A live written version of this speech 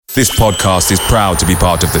This podcast is proud to be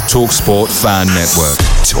part of the TalkSport Fan Network.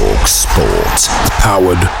 TalkSport.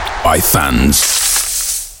 Powered by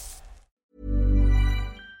fans.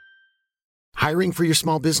 Hiring for your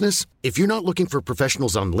small business? If you're not looking for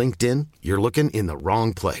professionals on LinkedIn, you're looking in the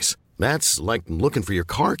wrong place. That's like looking for your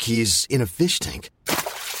car keys in a fish tank.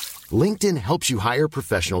 LinkedIn helps you hire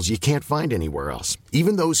professionals you can't find anywhere else,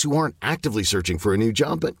 even those who aren't actively searching for a new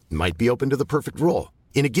job but might be open to the perfect role.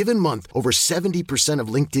 In a given month, over 70% of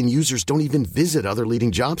LinkedIn users don't even visit other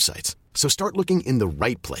leading job sites. So start looking in the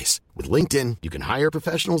right place. With LinkedIn, you can hire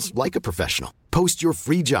professionals like a professional. Post your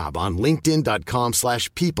free job on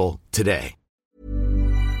linkedin.com/people today.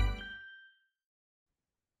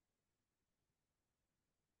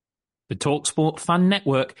 The TalkSport Fan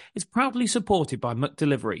Network is proudly supported by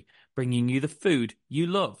McDelivery, bringing you the food you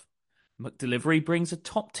love. McDelivery brings a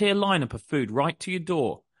top-tier lineup of food right to your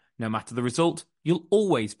door. No matter the result, you'll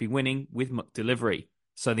always be winning with McDelivery.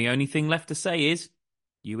 So the only thing left to say is,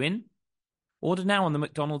 you in? Order now on the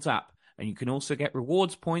McDonald's app, and you can also get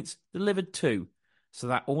rewards points delivered too. So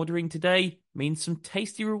that ordering today means some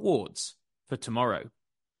tasty rewards for tomorrow.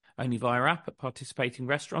 Only via app at participating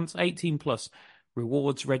restaurants, 18 plus.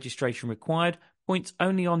 Rewards registration required. Points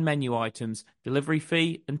only on menu items. Delivery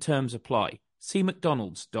fee and terms apply. See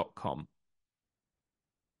mcdonalds.com.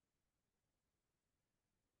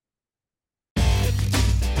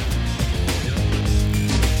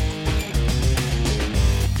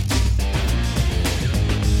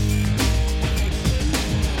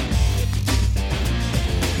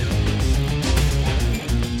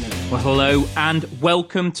 Well, hello and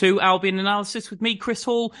welcome to Albion Analysis with me, Chris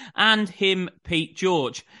Hall, and him, Pete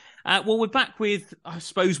George. Well, we're back with, I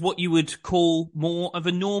suppose, what you would call more of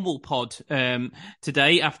a normal pod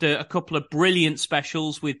today after a couple of brilliant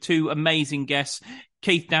specials with two amazing guests,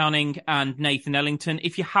 Keith Downing and Nathan Ellington.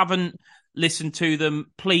 If you haven't listened to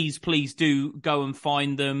them, please do go and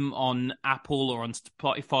find them on Apple or on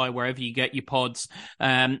Spotify, wherever you get your pods.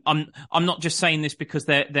 I'm not just saying this because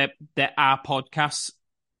they're our podcasts.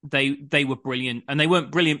 They were brilliant, and they weren't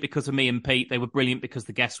brilliant because of me and Pete. They were brilliant because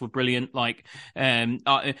the guests were brilliant. Like,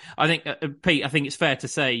 I think Pete, I think it's fair to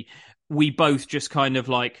say we both just kind of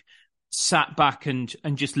like sat back and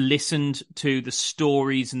just listened to the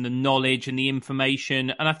stories and the knowledge and the information.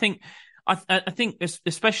 And I think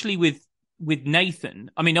especially with Nathan,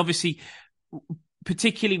 I mean, obviously,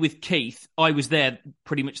 particularly with Keith, I was there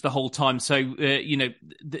pretty much the whole time. So,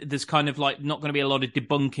 there's kind of like not going to be a lot of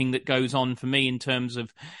debunking that goes on for me in terms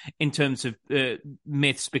of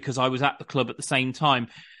myths, because I was at the club at the same time.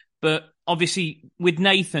 But obviously with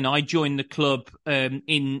Nathan, I joined the club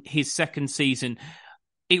in his second season.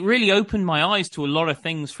 It really opened my eyes to a lot of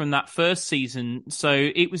things from that first season. So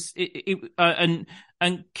and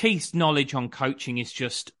Keith's knowledge on coaching is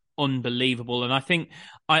just unbelievable, and I think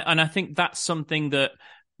that's something that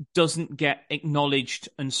doesn't get acknowledged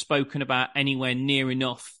and spoken about anywhere near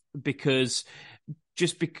enough, because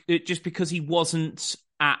just because he wasn't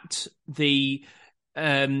at the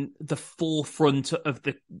forefront of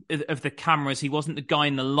the cameras, he wasn't the guy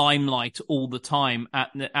in the limelight all the time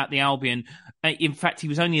at the Albion. In fact, he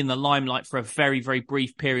was only in the limelight for a very, very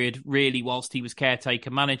brief period, really, whilst he was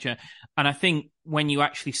caretaker manager. And I think when you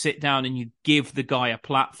actually sit down and you give the guy a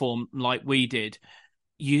platform like we did,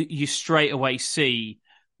 you straight away see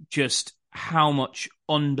just how much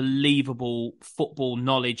unbelievable football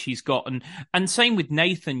knowledge he's got. And same with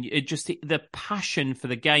Nathan, just the passion for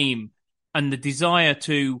the game and the desire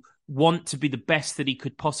to want to be the best that he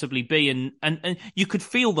could possibly be. And you could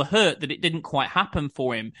feel the hurt that it didn't quite happen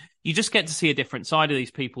for him. You just get to see a different side of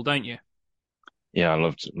these people, don't you? Yeah, I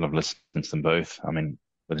love listening to them both. I mean,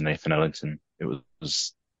 with Nathan Ellington,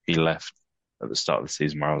 he left at the start of the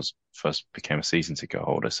season where I first became a season ticket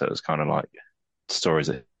holder. So it was kind of like stories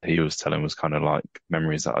that he was telling was kind of like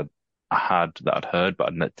memories that I'd heard,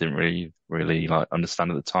 but I didn't really like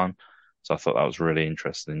understand at the time. So I thought that was really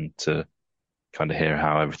interesting to kind of hear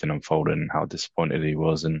how everything unfolded and how disappointed he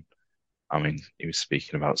was. And I mean, he was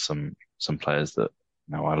speaking about some players that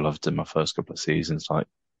I loved in my first couple of seasons, like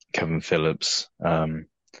Kevin Phillips, and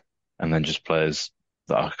then just players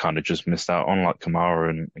that I kind of just missed out on, like Kamara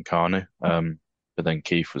and Kanu. But then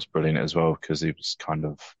Keith was brilliant as well, because he was kind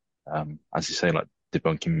of, as you say, like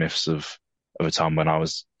debunking myths of a time when I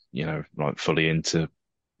was, like fully into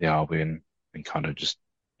the Albion, and kind of just,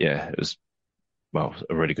 it was, a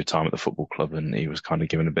really good time at the football club. And he was kind of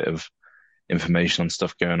giving a bit of information on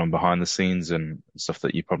stuff going on behind the scenes and stuff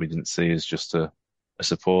that you probably didn't see as just a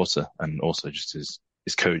supporter, and also just his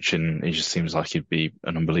coaching. He just seems like he'd be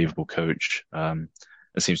an unbelievable coach.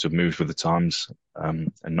 It seems to have moved with the times,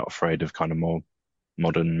 and not afraid of kind of more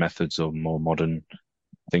modern methods or more modern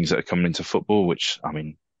things that are coming into football, which I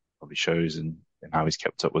mean probably shows in how he's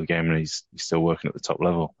kept up with the game, and he's still working at the top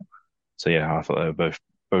level. So yeah, I thought they were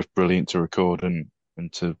both brilliant to record and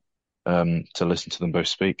to listen to them both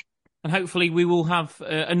speak. And hopefully we will have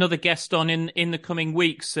another guest on in the coming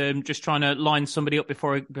weeks. Just trying to line somebody up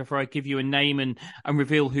before I give you a name and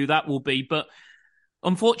reveal who that will be. But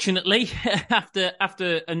unfortunately,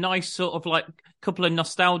 after a nice sort of like couple of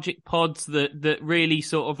nostalgic pods that really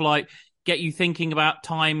sort of like get you thinking about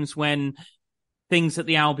times when things at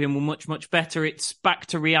the Albion were much, much better, it's back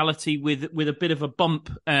to reality with a bit of a bump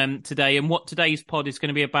today. And what today's pod is going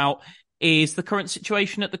to be about is the current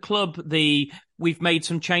situation at the club. We've made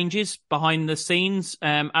some changes behind the scenes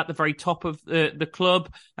at the very top of the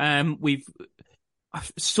club. We've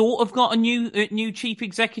sort of got a new chief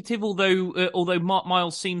executive, although Mark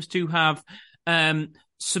Miles seems to have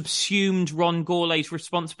subsumed Ron Gourlay's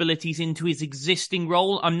responsibilities into his existing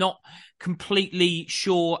role. I'm not completely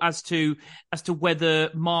sure as to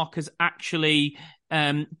whether Mark has actually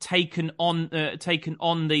taken on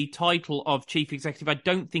the title of chief executive. I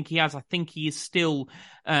don't think he has. I think he is still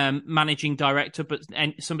managing director, but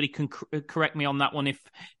somebody can correct me on that one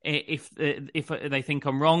if they think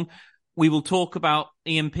I'm wrong. We will talk about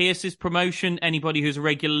Ian Pearce's promotion. Anybody who's a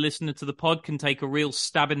regular listener to the pod can take a real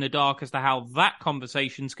stab in the dark as to how that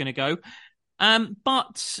conversation's going to go.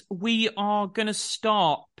 But we are going to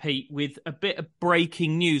start, Pete, with a bit of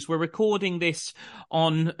breaking news. We're recording this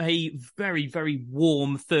on a very, very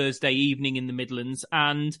warm Thursday evening in the Midlands,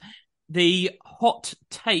 and the hot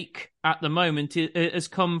take at the moment has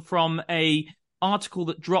come from a article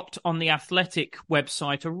that dropped on the Athletic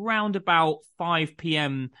website around about 5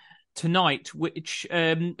 p.m. tonight, which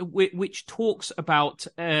talks about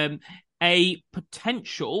a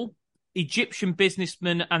potential Egyptian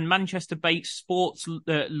businessman and Manchester-based sports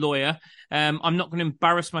lawyer. I'm not going to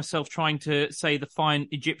embarrass myself trying to say the fine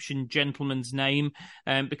Egyptian gentleman's name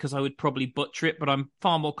because I would probably butcher it, but I'm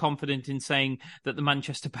far more confident in saying that the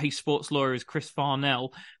Manchester-based sports lawyer is Chris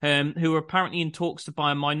Farnell, who are apparently in talks to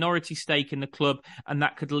buy a minority stake in the club, and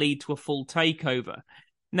that could lead to a full takeover.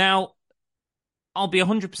 Now, I'll be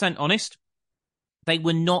 100% honest. They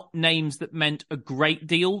were not names that meant a great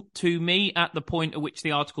deal to me at the point at which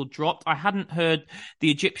the article dropped. I hadn't heard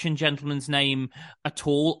the Egyptian gentleman's name at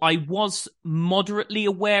all. I was moderately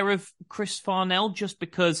aware of Chris Farnell just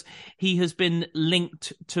because he has been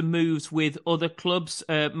linked to moves with other clubs,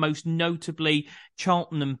 most notably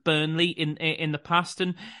Charlton and Burnley in the past.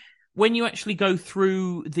 And when you actually go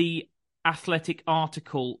through the Athletic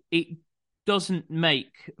article, it doesn't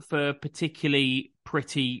make for particularly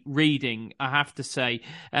pretty reading, I have to say.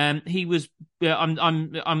 He was.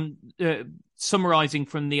 I'm summarising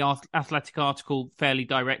from the Athletic article fairly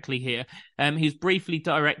directly here. He was briefly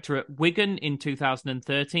director at Wigan in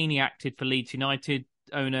 2013. He acted for Leeds United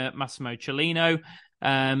owner Massimo Cellino.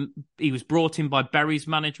 He was brought in by Bury's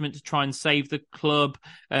management to try and save the club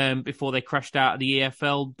before they crashed out of the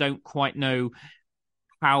EFL. Don't quite know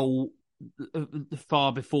how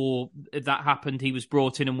far before that happened he was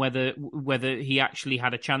brought in and whether he actually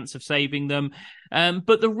had a chance of saving them.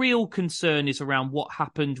 But the real concern is around what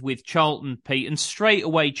happened with Charlton, Pete. And straight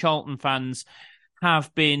away, Charlton fans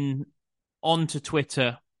have been onto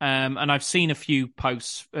Twitter, and I've seen a few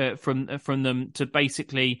posts from them to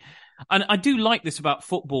basically. And I do like this about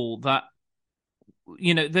football, that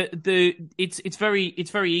you know it's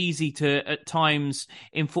very easy to at times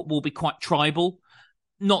in football be quite tribal.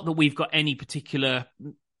 Not that we've got any particular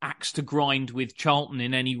axe to grind with Charlton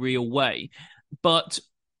in any real way, but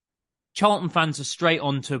Charlton fans are straight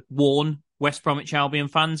on to warn West Bromwich Albion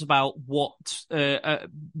fans about what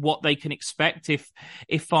they can expect if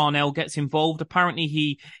Farnell gets involved. Apparently,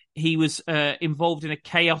 he was involved in a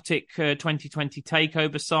chaotic 2020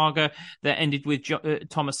 takeover saga that ended with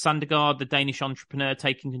Thomas Sandergaard, the Danish entrepreneur,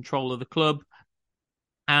 taking control of the club,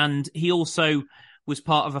 and he also was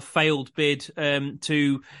part of a failed bid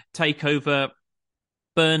to take over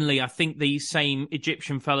Burnley. I think the same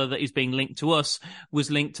Egyptian fella that is being linked to us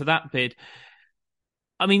was linked to that bid.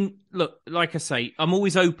 I mean, look, like I say, I'm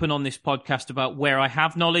always open on this podcast about where I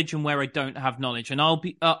have knowledge and where I don't have knowledge. And I'll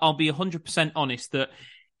be 100% honest that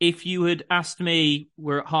if you had asked me,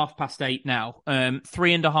 we're at 8:30 now,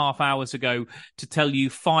 3.5 hours ago, to tell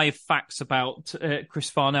you 5 facts about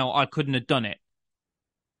Chris Farnell, I couldn't have done it.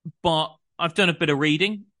 But I've done a bit of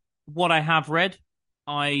reading. What I have read,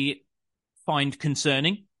 I find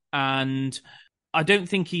concerning, and I don't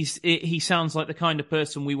think he sounds like the kind of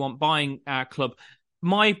person we want buying our club.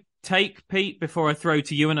 My take, Pete, before I throw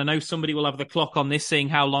to you, and I know somebody will have the clock on this, seeing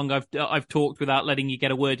how long I've talked without letting you get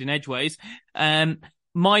a word in edgeways.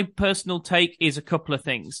 My personal take is a couple of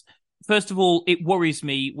things. first of all, it worries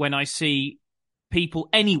me when I see people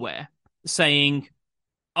anywhere saying,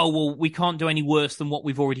 oh, well, we can't do any worse than what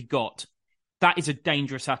we've already got. That is a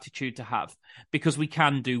dangerous attitude to have, because we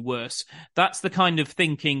can do worse. That's the kind of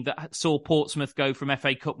thinking that saw Portsmouth go from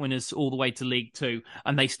FA Cup winners all the way to League Two,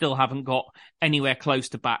 and they still haven't got anywhere close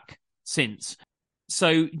to back since.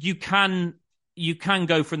 So you can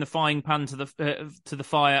go from the frying pan to the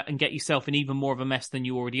fire and get yourself in even more of a mess than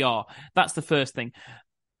you already are. That's the first thing.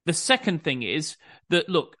 The second thing is that,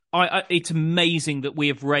 look, it's amazing that we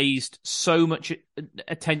have raised so much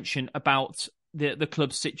attention about the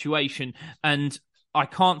club's situation, and I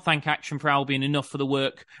can't thank Action for Albion enough for the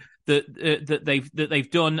work that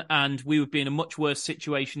they've done, and we would be in a much worse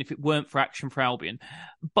situation if it weren't for Action for Albion.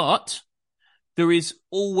 But there is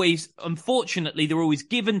always, unfortunately, there are always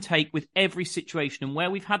give and take with every situation, and where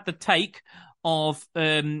we've had the take of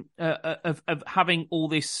having all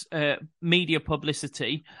this media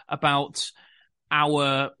publicity about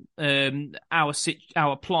our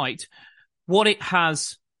plight, what it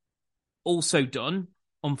has also done,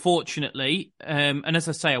 unfortunately, and as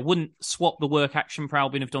I say, I wouldn't swap the work Action for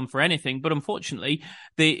Albion have done for anything, but unfortunately,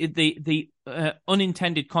 the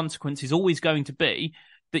unintended consequence is always going to be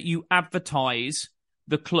that you advertise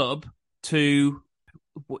the club to,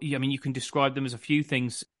 I mean, you can describe them as a few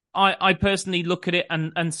things. I personally look at it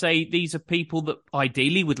and say these are people that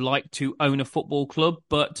ideally would like to own a football club,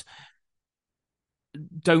 but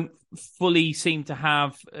don't fully seem to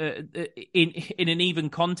have, in an even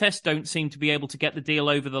contest, don't seem to be able to get the deal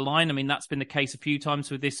over the line. I mean, that's been the case a few times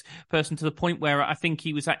with this person, to the point where I think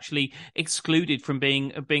he was actually excluded from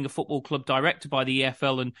being a football club director by the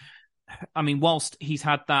EFL. And I mean, whilst he's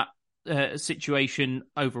had that situation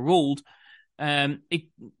overruled, it,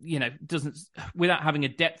 doesn't, without having a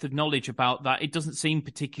depth of knowledge about that, it doesn't seem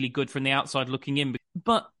particularly good from the outside looking in.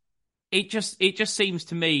 But it just seems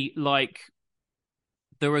to me like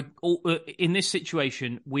there are, in this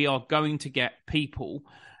situation, we are going to get people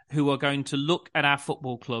who are going to look at our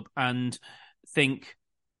football club and think,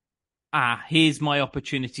 here's my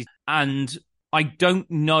opportunity. And I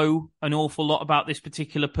don't know an awful lot about this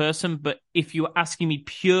particular person, but if you're asking me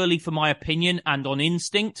purely for my opinion and on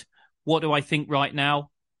instinct, what do I think right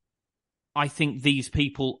now? I think these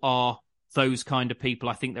people are those kind of people.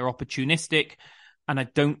 I think they're opportunistic, and I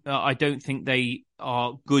don't think they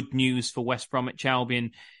are good news for West Bromwich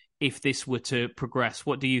Albion if this were to progress.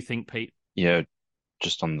 What do you think, Pete? Yeah,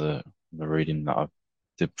 just on the reading that I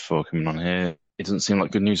did before coming on here, it doesn't seem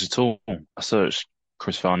like good news at all. I searched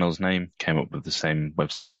Chris Farnell's name, came up with the same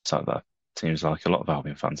website that seems like a lot of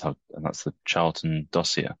Albion fans have, and that's the Charlton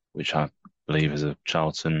Dossier, which I believe is a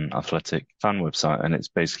Charlton Athletic fan website, and it's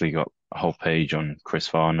basically got a whole page on Chris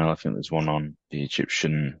Farnell. I think there's one on the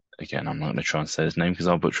Egyptian. Again, I'm not going to try and say his name because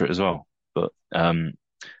I'll butcher it as well. But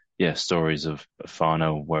stories of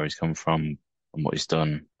Farnell, where he's come from and what he's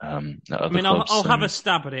done. I'll have a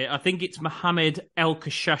stab at it. I think it's Mohammed El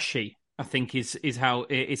Kashashi, I think is how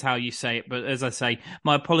you say it. But as I say,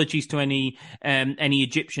 my apologies to any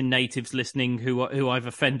Egyptian natives listening who I've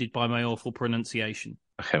offended by my awful pronunciation.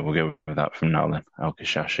 Okay, we'll go with that from now then, Al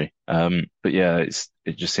Kashashi. But yeah,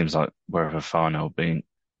 it just seems like wherever Farnell been,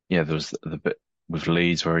 there was the bit with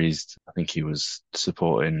Leeds where I think he was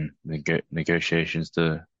supporting negotiations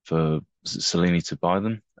for Salini to buy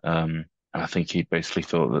them. And I think he basically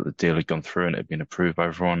thought that the deal had gone through and it had been approved by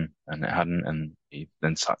everyone, and it hadn't, and he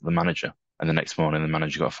then sacked the manager. And the next morning, the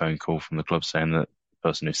manager got a phone call from the club saying that the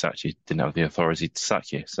person who sacked you didn't have the authority to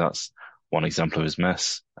sack you. So that's one example of his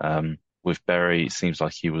mess. With Berry, it seems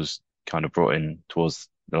like he was kind of brought in towards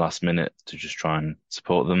the last minute to just try and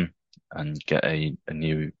support them and get a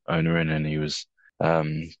new owner in. And he was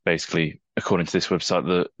basically, according to this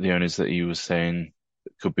website, the owners that he was saying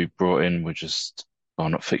could be brought in were just,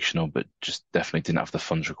 not fictional, but just definitely didn't have the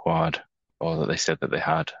funds required, or that they said that they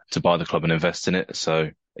had, to buy the club and invest in it. So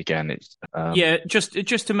again, it's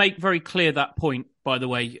just to make very clear that point, by the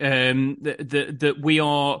way, that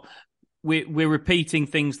we're repeating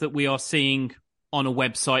things that we are seeing on a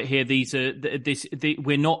website here. These are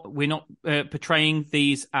we're not portraying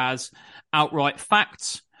these as outright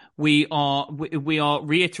facts. We are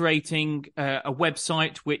reiterating a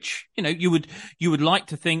website which you would like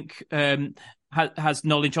to think has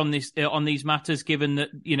knowledge on these matters, given that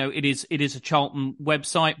it is a Charlton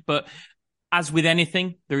website. But as with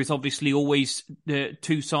anything, there is obviously always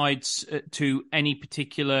two sides to any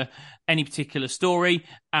particular story,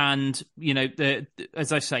 and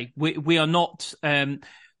as I say, we are not. I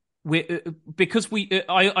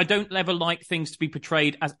don't ever like things to be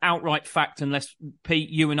portrayed as outright fact unless, Pete,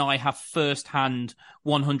 you and I have first-hand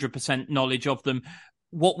 100% knowledge of them.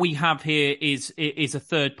 what we have here is a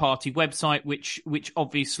third party website, which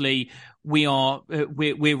obviously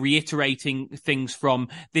we're reiterating things from.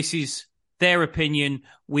 This is their opinion.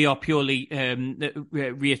 We are purely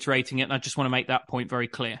reiterating it. And I just want to make that point very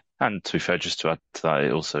clear. And to be fair, just to add to that,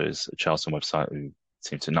 it also is a Charlton website who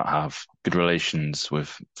seem to not have good relations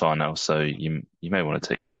with Farnell. So you may want to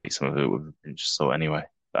take some of it with a pinch of salt anyway.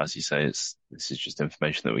 But as you say, this is just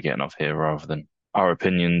information that we're getting off here rather than our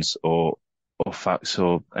opinions or facts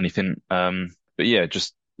or anything. But yeah,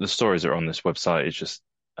 just the stories that are on this website, it just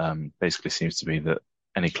basically seems to be that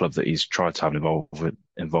any club that he's tried to have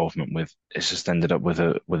involvement with, it's just ended up with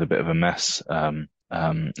a bit of a mess. And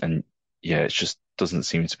yeah, it just doesn't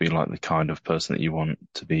seem to be like the kind of person that you want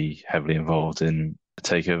to be heavily involved in a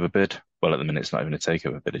takeover bid. Well, at the minute, it's not even a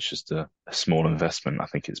takeover bid. It's just a small investment. I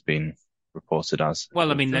think it's been reported as.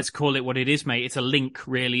 Well, I mean, let's call it what it is, mate. It's a link,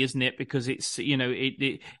 really, isn't it? Because it's, you know,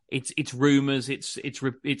 it's rumours,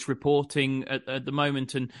 it's reporting at the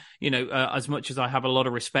moment, and you know, as much as I have a lot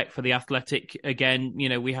of respect for the Athletic, again, you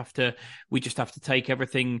know, we just have to take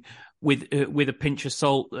everything with a pinch of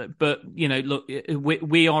salt. But you know, look,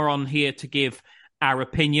 we are on here to give our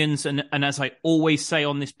opinions, and as I always say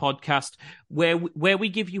on this podcast, where we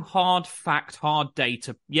give you hard fact, hard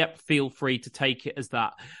data, yep, feel free to take it as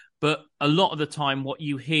that. But a lot of the time, what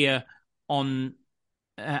you hear on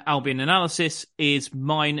Albion Analysis is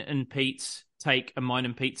mine and Pete's take and mine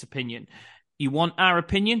and Pete's opinion. You want our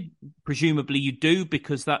opinion? Presumably you do,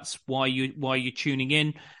 because that's why you're tuning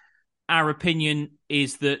in. Our opinion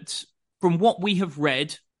is that from what we have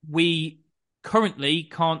read, we currently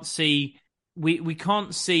can't see. We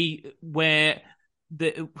can't see where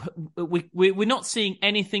we're not seeing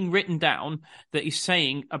anything written down that is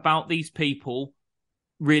saying about these people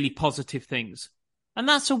really positive things. And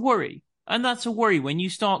that's a worry. And that's a worry when you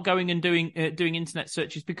start going and doing internet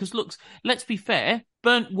searches, because look, let's be fair,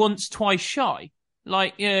 burnt once, twice shy.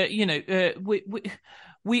 Like, you know,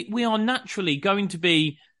 we are naturally going to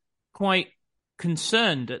be quite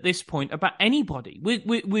concerned at this point about anybody.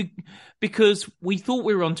 We because we thought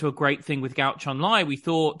we were onto a great thing with Gouch Online. We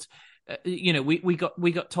thought, you know, we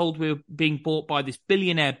got told we were being bought by this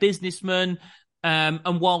billionaire businessman.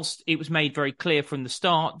 And whilst it was made very clear from the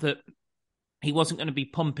start that he wasn't going to be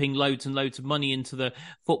pumping loads and loads of money into the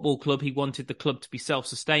football club, he wanted the club to be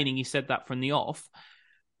self-sustaining. He said that from the off.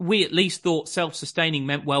 We at least thought self-sustaining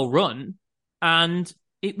meant well run, and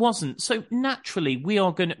it wasn't. So naturally, we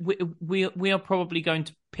are probably going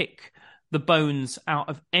to pick the bones out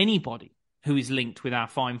of anybody who is linked with our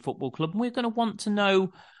fine football club, and we're going to want to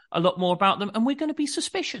know a lot more about them, and we're going to be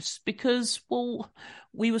suspicious because, well,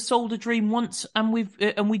 we were sold a dream once, and we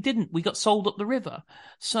didn't. We got sold up the river.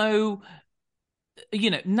 So, you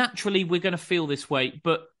know, naturally we're going to feel this way,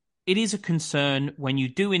 but it is a concern when you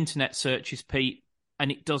do internet searches, Pete,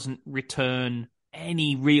 and it doesn't return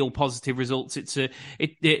any real positive results. It's a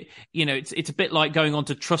bit like going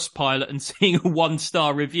onto Trustpilot and seeing a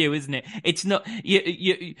 1-star review, isn't it? It's not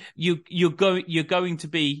you're going to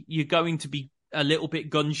be a little bit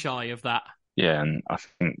gun shy of that. Yeah, and I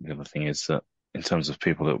think the other thing is that in terms of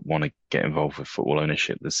people that want to get involved with football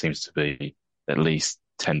ownership, there seems to be at least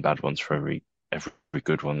 10 bad ones for every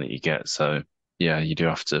good one that you get. So yeah, you do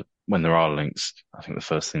have to, when there are links, I think the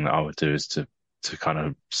first thing that I would do is to kind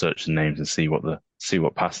of search the names and see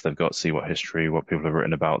what past they've got, see what history, what people have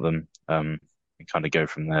written about them, and kind of go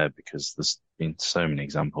from there, because there's been so many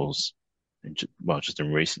examples, just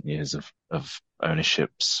in recent years of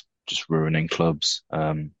ownerships just ruining clubs,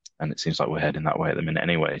 and it seems like we're heading that way at the minute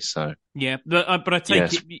anyway. So yeah, but I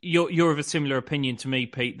take it you're of a similar opinion to me,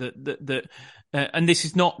 Pete. That and this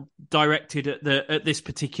is not directed at this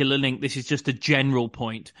particular link. This is just a general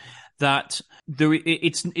point that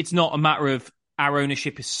it's not a matter of our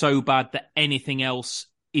ownership is so bad that anything else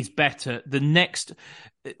is better. The next,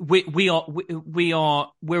 we're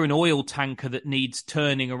an oil tanker that needs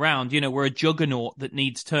turning around. You know, we're a juggernaut that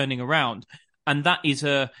needs turning around, and that is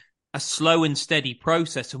a slow and steady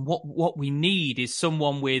process. And what we need is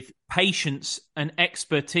someone with patience and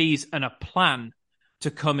expertise and a plan to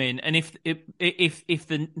come in. And if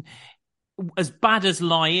the as bad as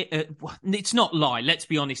lie, it's not lie. Let's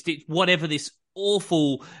be honest. It's whatever this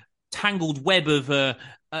awful tangled web of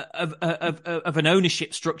an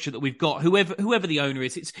ownership structure that we've got. Whoever the owner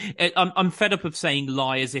is, I'm fed up of saying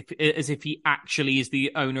lie as if he actually is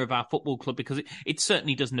the owner of our football club, because it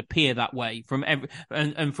certainly doesn't appear that way from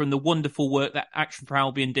from the wonderful work that Action for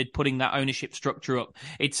Albion did putting that ownership structure up.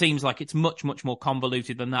 It seems like it's much more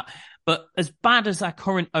convoluted than that. But as bad as our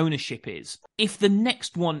current ownership is, if the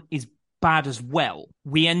next one is bad as well.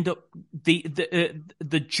 We end up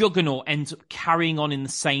the juggernaut ends up carrying on in the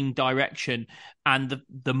same direction, and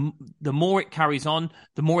the more it carries on,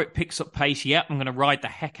 the more it picks up pace. Yep, I'm going to ride the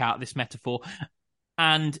heck out of this metaphor,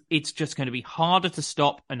 and it's just going to be harder to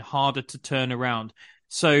stop and harder to turn around.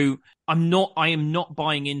 So I am not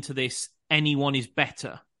buying into this. Anyone is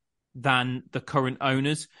better than the current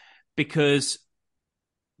owners, because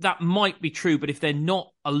that might be true, but if they're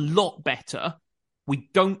not a lot better, we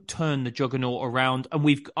don't turn the juggernaut around.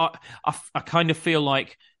 And I kind of feel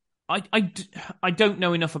like I don't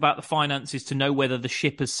know enough about the finances to know whether the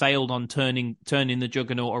ship has sailed on turning the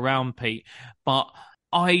juggernaut around, Pete. But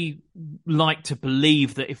I like to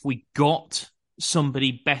believe that if we got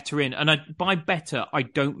somebody better in, and by better, I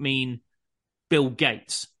don't mean Bill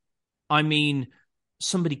Gates. I mean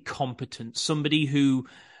somebody competent, somebody who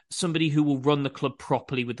will run the club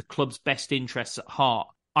properly with the club's best interests at heart.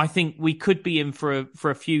 I think we could be in for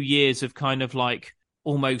a few years of kind of like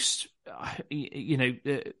almost,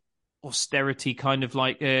 austerity, kind of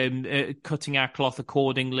like cutting our cloth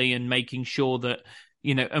accordingly and making sure that,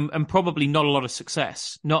 and probably not a lot of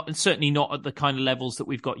success. Certainly not at the kind of levels that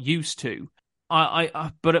we've got used to.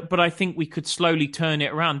 But I think we could slowly turn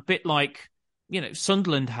it around, a bit like,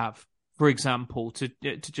 Sunderland have, for example, to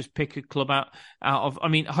just pick a club out of. I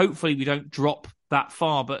mean, hopefully we don't drop that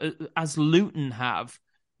far, but as Luton have,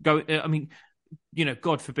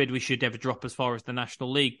 God forbid we should ever drop as far as the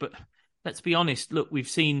National League. But let's be honest. Look, we've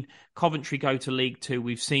seen Coventry go to League Two.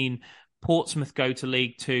 We've seen Portsmouth go to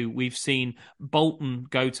League Two. We've seen Bolton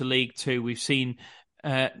go to League Two. We've seen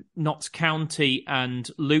Notts County and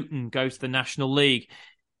Luton go to the National League.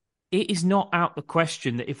 It is not out the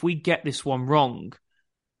question that if we get this one wrong,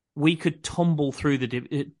 we could tumble through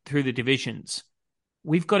the divisions.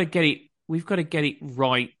 We've got to get it. We've got to get it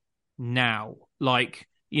right now. Like,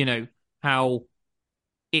 how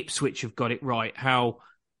Ipswich have got it right, how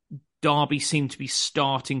Derby seem to be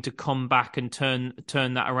starting to come back and turn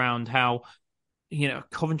that around, how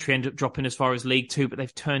Coventry ended up dropping as far as League Two, but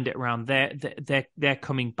they've turned it around. They're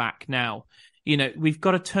coming back now. We've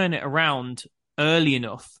got to turn it around early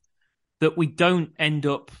enough that we don't end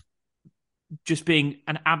up just being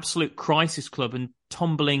an absolute crisis club and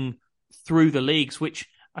tumbling through the leagues, which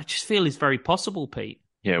I just feel is very possible, Pete.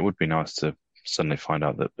 Yeah, it would be nice to suddenly find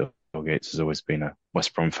out that Bill Gates has always been a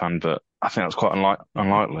West Brom fan, but I think that's quite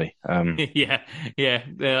unlikely. Yeah.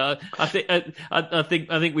 I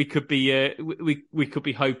think we could be we could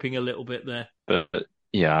be hoping a little bit there. But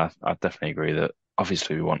yeah, I definitely agree that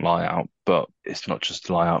obviously we want lie out, but it's not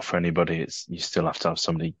just lie out for anybody. You still have to have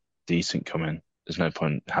somebody decent come in. There's no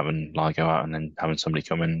point having lie go out and then having somebody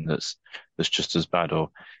come in that's just as bad,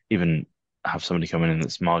 or even have somebody come in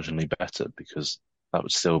that's marginally better, because that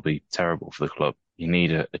would still be terrible for the club. You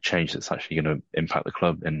need a change that's actually going to impact the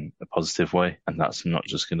club in a positive way. And that's not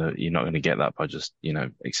just you're not going to get that by just,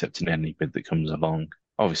 accepting any bid that comes along.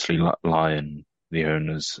 Obviously, Lie and the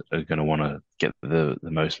owners are going to want to get the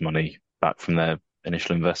most money back from their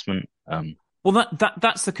initial investment. Well,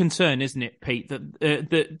 that's the concern, isn't it, Pete?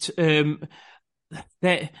 That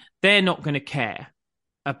they're not going to care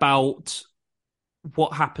about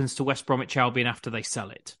what happens to West Bromwich Albion after they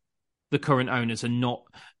sell it. The current owners are not.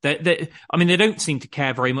 They don't seem to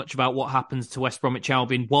care very much about what happens to West Bromwich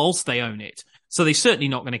Albion whilst they own it. So they're certainly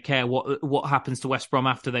not going to care what happens to West Brom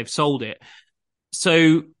after they've sold it.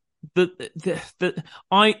 So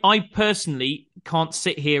I personally can't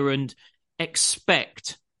sit here and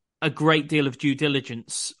expect a great deal of due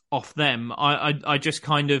diligence off them. I just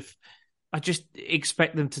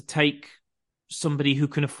expect them to take somebody who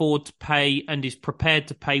can afford to pay and is prepared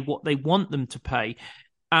to pay what they want them to pay.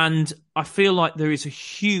 And I feel like there is a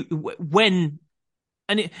huge the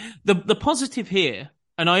positive here,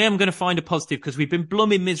 and I am going to find a positive because we've been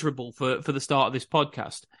blooming miserable for the start of this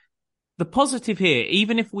podcast. The positive here,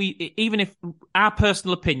 even if our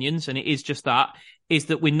personal opinions, and it is just that, is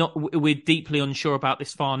that we're deeply unsure about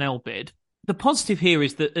this Farnell bid. The positive here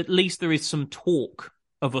is that at least there is some talk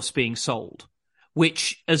of us being sold,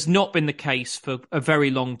 which has not been the case for a very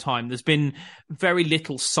long time. There's been very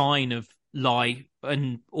little sign of Lie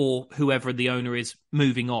or whoever the owner is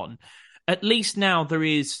moving on. At least now there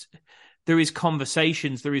is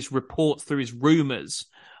conversations, there is reports, there is rumours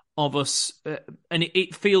of us, and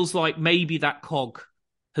it feels like maybe that cog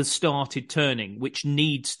has started turning, which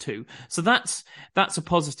needs to. So that's a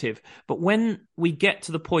positive. But when we get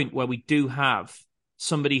to the point where we do have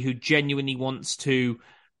somebody who genuinely wants to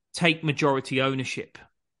take majority ownership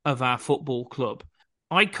of our football club,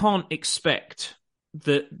 I can't expect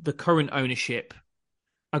that the current ownership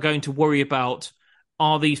are going to worry about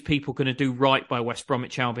are these people going to do right by West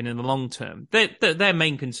Bromwich Albion in the long term? Their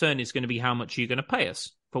main concern is going to be how much you're going to pay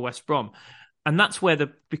us for West Brom. And that's where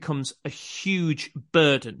there becomes a huge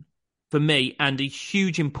burden for me and a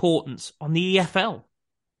huge importance on the EFL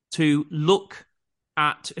to look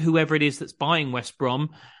at whoever it is that's buying West Brom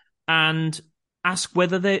and ask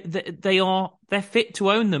whether they're fit to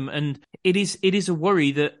own them. And it is a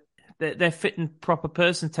worry that their fit and proper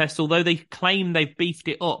person test, although they claim they've beefed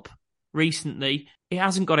it up recently, it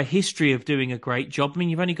hasn't got a history of doing a great job. I mean,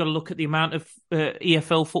 you've only got to look at the amount of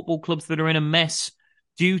EFL football clubs that are in a mess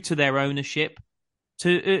due to their ownership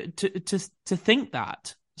to think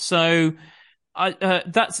that. So I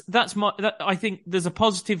think there's a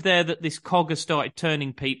positive there that this cog has started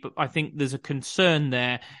turning, Pete, but I think there's a concern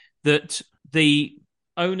there that the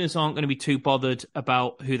owners aren't going to be too bothered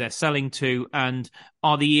about who they're selling to, and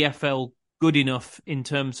are the EFL good enough in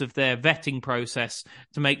terms of their vetting process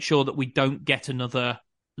to make sure that we don't get another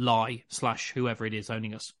lie / whoever it is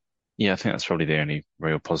owning us. Yeah, I think that's probably the only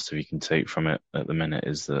real positive you can take from it at the minute,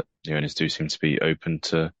 is that the owners do seem to be open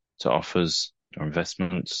to offers or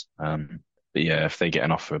investments. But yeah, if they get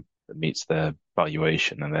an offer that meets their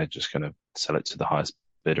valuation, then they're just going to sell it to the highest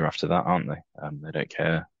bidder after that, aren't they? They don't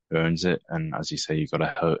care who owns it. And as you say, you've got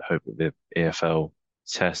to hope that the EFL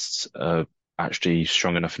tests are actually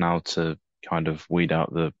strong enough now to kind of weed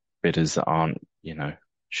out the bidders that aren't,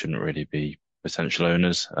 shouldn't really be potential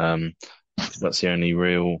owners. That's the only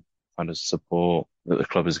real kind of support that the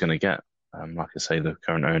club is going to get. Like I say, the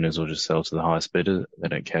current owners will just sell to the highest bidder. They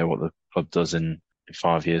don't care what the club does in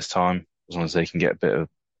 5 years' time. As long as they can get a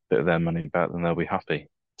bit of their money back, then they'll be happy.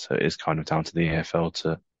 So it is kind of down to the EFL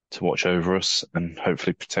to watch over us and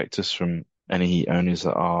hopefully protect us from any owners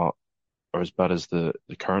that are as bad as the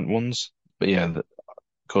current ones. But yeah, of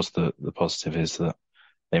course, the positive is that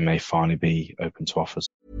they may finally be open to offers.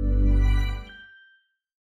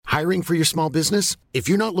 Hiring for your small business? If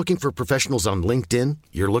you're not looking for professionals on LinkedIn,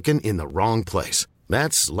 you're looking in the wrong place.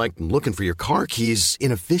 That's like looking for your car keys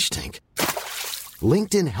in a fish tank.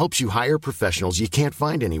 LinkedIn helps you hire professionals you can't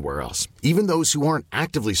find anywhere else, even those who aren't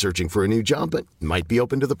actively searching for a new job but might be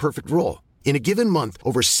open to the perfect role. In a given month,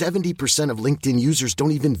 over 70% of LinkedIn users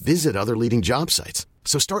don't even visit other leading job sites.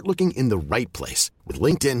 So start looking in the right place. With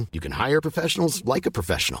LinkedIn, you can hire professionals like a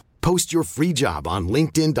professional. Post your free job on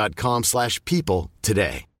linkedin.com/people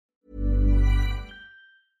today.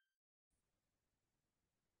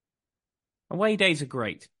 Away days are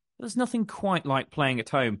great. There's nothing quite like playing at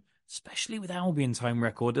home, especially with Albion's home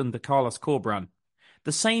record under Carlos Corberán.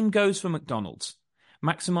 The same goes for McDonald's.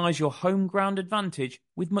 Maximise your home ground advantage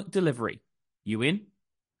with McDelivery. You in?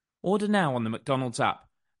 Order now on the McDonald's app.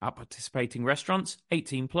 At participating restaurants,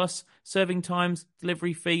 18 plus, serving times,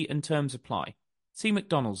 delivery fee and terms apply. See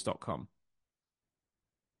mcdonalds.com.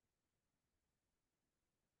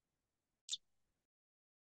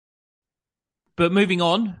 But moving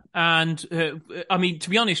on, and to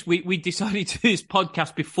be honest, we decided to do this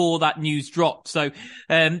podcast before that news dropped, so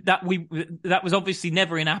that was obviously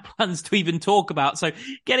never in our plans to even talk about. So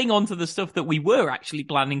getting on to the stuff that we were actually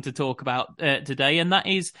planning to talk about today, and that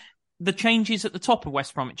is the changes at the top of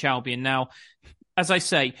West Bromwich Albion. Now, as I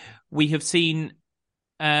say, we have seen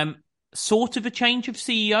sort of a change of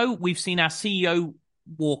CEO. We've seen our CEO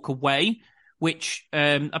walk away, which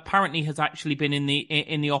apparently has actually been in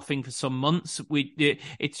the offing for some months.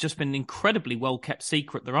 It's just been an incredibly well kept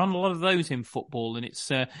secret. There aren't a lot of those in football, and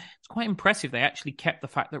it's quite impressive. They actually kept the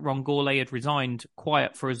fact that Ron Gourlay had resigned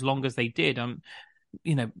quiet for as long as they did. I'm,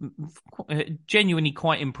 genuinely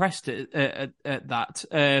quite impressed at that.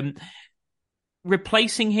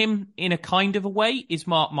 Replacing him in a kind of a way is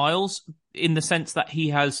Mark Miles, in the sense that he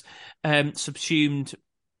has subsumed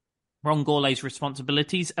Ron Gourlay's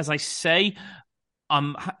responsibilities. As I say,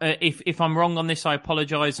 if I'm wrong on this, I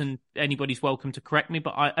apologise, and anybody's welcome to correct me.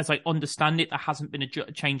 But as I understand it, there hasn't been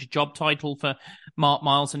a change of job title for Mark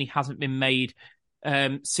Miles, and he hasn't been made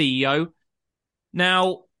CEO.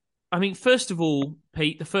 Now, first of all,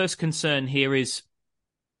 Pete, the first concern here is,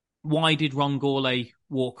 why did Ron Gourlay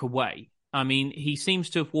walk away? He seems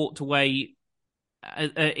to have walked away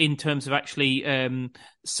in terms of actually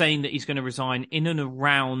saying that he's going to resign in and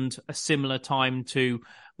around a similar time to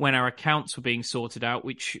when our accounts were being sorted out,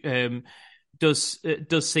 which does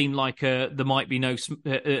seem like there might be there's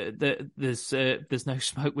no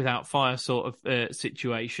smoke without fire sort of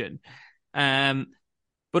situation.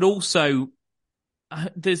 But also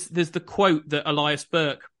there's the quote that Elias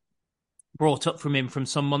Burke brought up from him from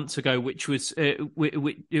some months ago, which was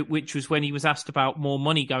when he was asked about more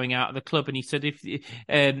money going out of the club, and he said,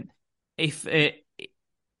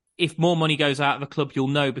 if more money goes out of the club, you'll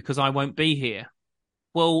know, because I won't be here.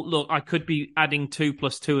 Well, look, I could be adding 2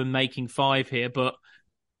 + 2 and making 5 here, but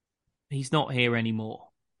he's not here anymore.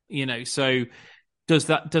 So does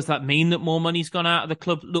that mean that more money's gone out of the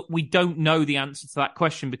club? Look, we don't know the answer to that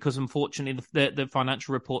question because unfortunately the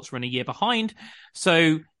financial reports run a year behind.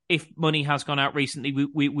 So if money has gone out recently,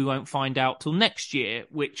 we won't find out till next year,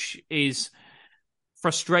 which is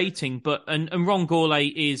frustrating. But and Ron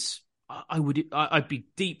Gourlay is. I'd be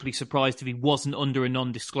deeply surprised if he wasn't under a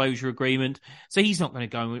non-disclosure agreement. So he's not going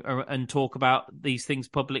to go and talk about these things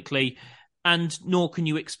publicly, and nor can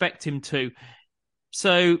you expect him to.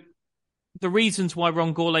 So the reasons why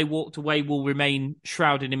Ron Gourlay walked away will remain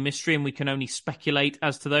shrouded in mystery, and we can only speculate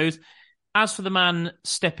as to those. As for the man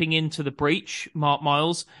stepping into the breach, Mark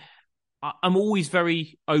Miles, I'm always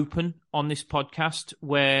very open on this podcast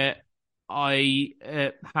where I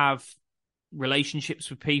have relationships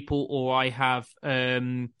with people, or I have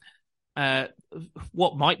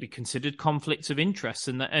what might be considered conflicts of interest,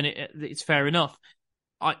 and it's fair enough.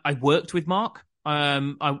 I worked with Mark.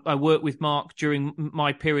 I worked with Mark during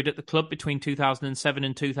my period at the club between 2007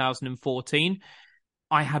 and 2014.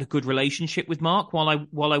 I had a good relationship with Mark while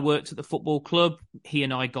I worked at the football club. He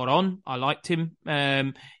and I got on. I liked him.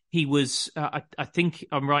 He was, I think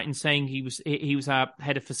I'm right in saying he was our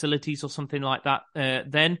head of facilities or something like that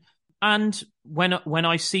then. And when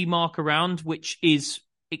I see Mark around, which is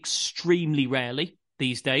extremely rarely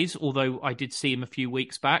these days, although I did see him a few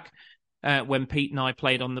weeks back when Pete and I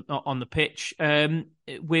played on the pitch,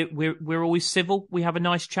 we're always civil. We have a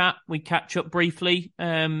nice chat. We catch up briefly,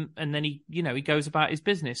 and then he goes about his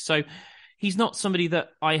business. So he's not somebody that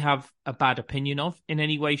I have a bad opinion of in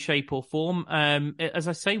any way, shape, or form. As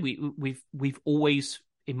I say, we've always,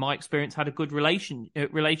 in my experience, had a good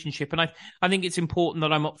relationship, and I think it's important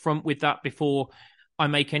that I'm upfront with that before I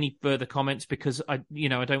make any further comments, because I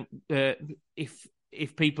don't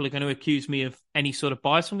if people are going to accuse me of any sort of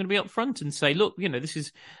bias, I'm going to be upfront and say, look, this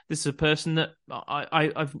is a person that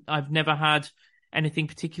I've never had anything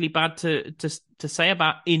particularly bad to say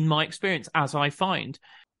about in my experience, as I find.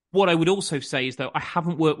 What I would also say is, though, I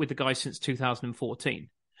haven't worked with the guy since 2014.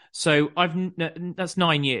 So that's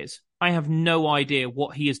 9 years. I have no idea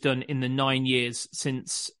what he has done in the 9 years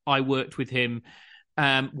since I worked with him,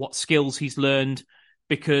 what skills he's learned,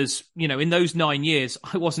 because, in those 9 years,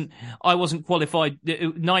 I wasn't qualified.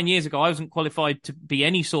 9 years ago, I wasn't qualified to be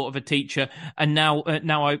any sort of a teacher. And now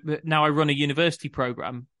I run a university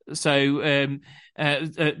program. So I'm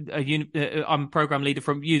a program leader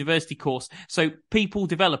from a university course. So people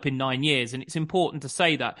develop in 9 years, and it's important to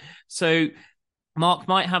say that. So Mark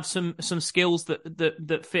might have some skills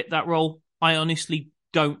that fit that role. I honestly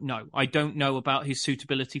don't know. I don't know about his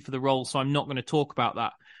suitability for the role, so I'm not going to talk about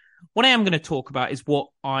that. What I am going to talk about is what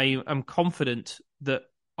I am confident that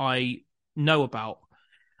I know about.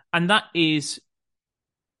 And that is,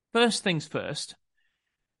 first things first,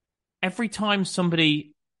 every time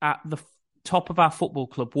somebody at the top of our football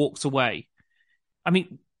club walks away,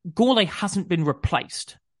 Gourlay hasn't been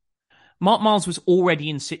replaced. Mark Miles was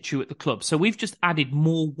already in situ at the club, so we've just added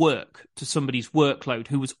more work to somebody's workload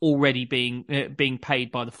who was already being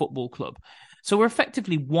paid by the football club. So we're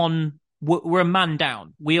effectively we're a man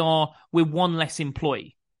down. We're one less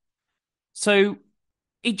employee. So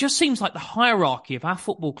it just seems like the hierarchy of our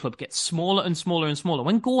football club gets smaller and smaller and smaller.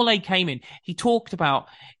 When Gourlay came in, he talked about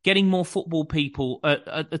getting more football people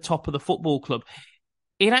at the top of the football club.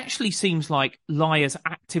 It actually seems like Liars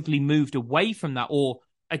actively moved away from that, or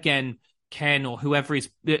again, Ken or whoever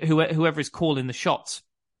is calling the shots.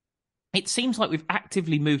 It seems like we've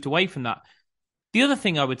actively moved away from that. The other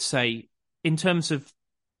thing I would say in terms of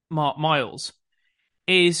Mark Miles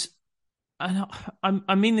is, and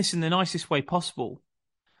I mean this in the nicest way possible,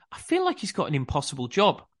 I feel like he's got an impossible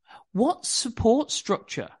job. What support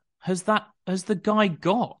structure has the guy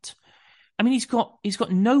got? He's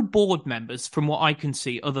got no board members from what I can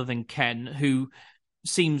see, other than Ken, who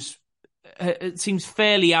seems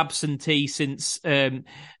fairly absentee since, to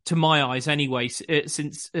my eyes anyway,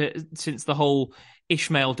 since the whole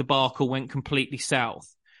Ishmael debacle went completely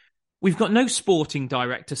south. We've got no sporting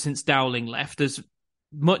director since Dowling left. As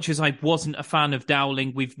much as I wasn't a fan of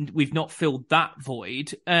Dowling, we've not filled that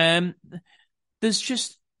void. There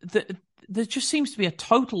just seems to be a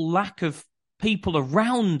total lack of people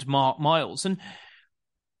around Mark Miles, and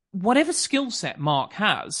whatever skill set Mark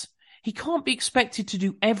has, he can't be expected to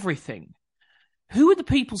do everything. Who are the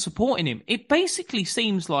people supporting him? It basically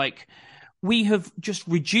seems like we have just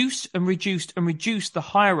reduced and reduced and reduced the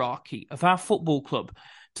hierarchy of our football club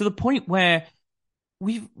to the point where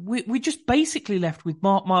we're just basically left with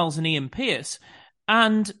Mark Miles and Ian Pearce.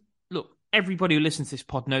 And look, everybody who listens to this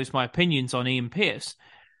pod knows my opinions on Ian Pearce.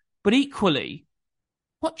 But equally,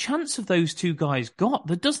 what chance have those two guys got?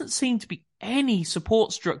 There doesn't seem to be any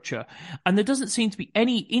support structure, and there doesn't seem to be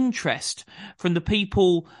any interest from the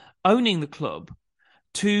people owning the club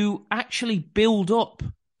to actually build up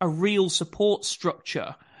a real support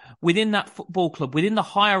structure within that football club, within the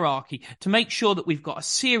hierarchy, to make sure that we've got a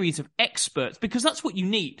series of experts, because that's what you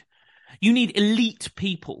need. You need elite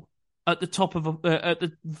people at the top of at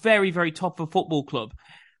the very, very top of a football club,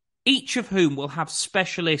 each of whom will have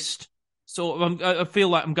specialist. I feel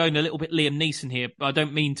like I'm going a little bit Liam Neeson here, but I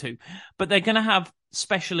don't mean to. But they're going to have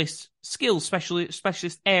specialist skills,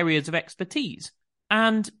 specialist areas of expertise.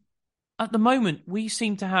 And at the moment, we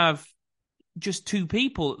seem to have just two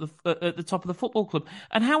people at the top of the football club.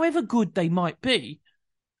 And however good they might be,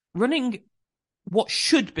 running what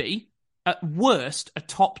should be, at worst, a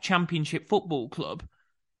top championship football club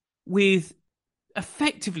with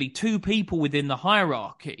effectively two people within the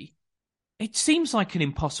hierarchy, it seems like an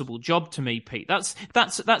impossible job to me, Pete.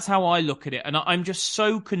 That's how I look at it, and I'm just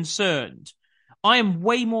so concerned. I'm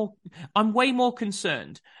way more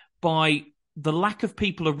concerned by the lack of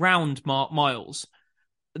people around Mark Miles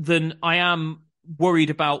than I am worried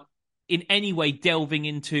about in any way delving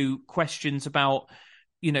into questions about,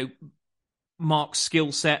 Mark's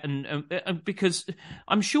skill set, and because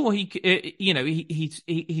I'm sure he's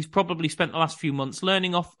probably spent the last few months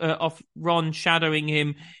learning off Ron, shadowing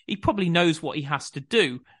him. He probably knows what he has to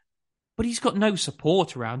do, but he's got no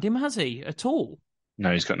support around him, has he, at all?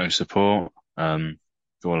 No, he's got no support.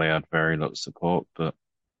 Gourlay had very little support, but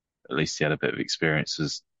at least he had a bit of experience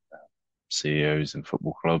as CEOs in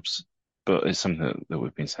football clubs. But it's something that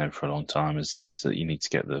we've been saying for a long time, is that you need to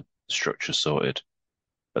get the structure sorted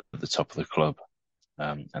at the top of the club,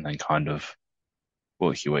 and then kind of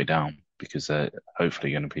work your way down, because they're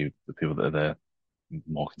hopefully going to be the people that are there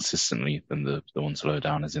more consistently than the ones low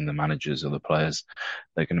down, as in the managers or the players.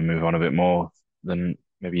 They're going to move on a bit more than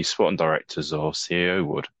maybe sporting directors or CEO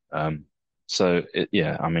would.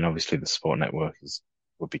 Obviously the support network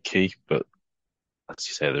would be key, but as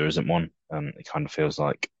you say, there isn't one. It kind of feels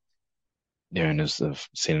like the owners have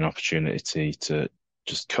seen an opportunity to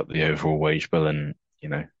just cut the overall wage bill, and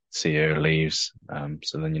CEO leaves,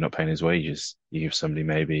 so then you're not paying his wages. You give somebody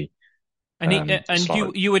maybe,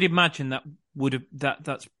 you would imagine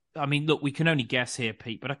that's. I mean, look, we can only guess here,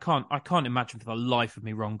 Pete, but I can't imagine for the life of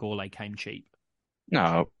me Ron Gourlay came cheap.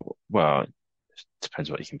 No, well, it depends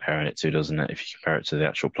what you're comparing it to, doesn't it? If you compare it to the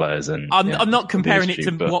actual players, and I'm not comparing it to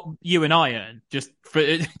what you and I earn. Just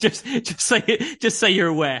say you're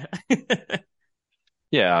aware.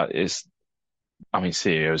 Yeah,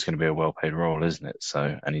 CEO is going to be a well-paid role, isn't it?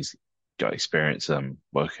 So, and he's got experience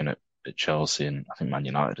working at Chelsea and I think Man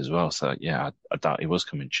United as well. So, yeah, I doubt he was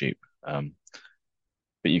coming cheap. But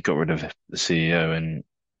you've got rid of the CEO and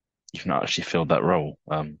you've not actually filled that role,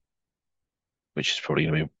 which is probably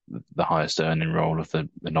going to be the highest earning role of the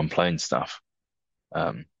non-playing staff.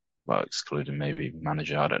 Well, excluding maybe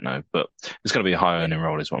manager, I don't know, but it's going to be a high earning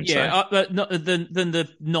role, is what I'm saying. Than the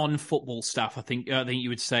non-football staff, I think you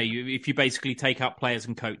would say, if you basically take out players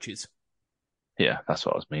and coaches. Yeah, that's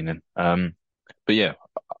what I was meaning. But yeah,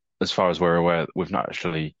 as far as we're aware, we've not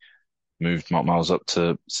actually moved Mark Miles up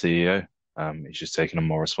to CEO. He's just taken on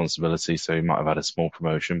more responsibility, so he might have had a small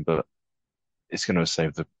promotion, but it's going to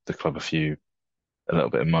save the club a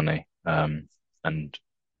little bit of money. And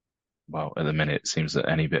well, at the minute, it seems that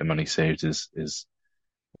any bit of money saved is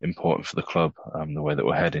important for the club, the way that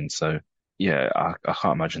we're heading. So, yeah, I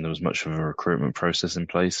can't imagine there was much of a recruitment process in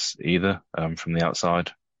place either, from the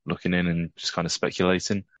outside looking in and just kind of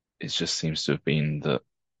speculating. It just seems to have been that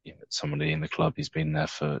somebody in the club, he's been there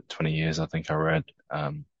for 20 years, I think I read,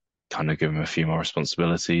 kind of give him a few more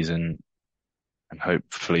responsibilities and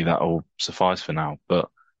hopefully that'll suffice for now. But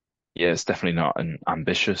yeah, it's definitely not an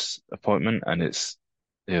ambitious appointment, and it's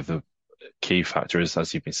the key factor is,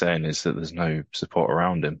 as you've been saying, is that there's no support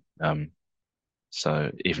around him.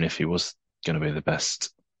 So even if he was going to be the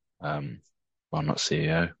best, well, not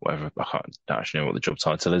CEO, whatever, don't actually know what the job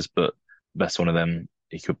title is, but best one of them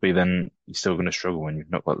he could be, then you're still going to struggle when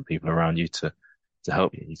you've not got the people around you to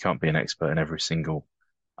help you. You can't be an expert in every single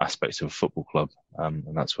aspect of a football club,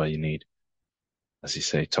 and that's where you need, as you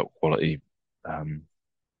say, top quality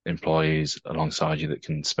employees alongside you that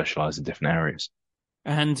can specialise in different areas.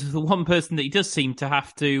 And the one person that he does seem to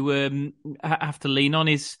have to lean on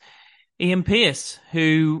is Ian Pearce,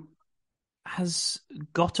 who has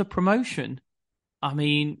got a promotion. I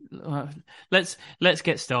mean, let's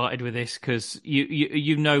get started with this, because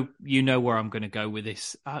you know where I'm going to go with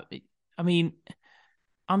this. I mean,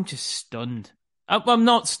 I'm just stunned. I'm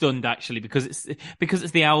not stunned actually, because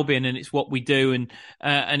it's the Albion and it's what we do, and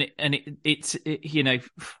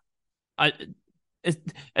as,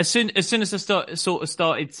 as soon as I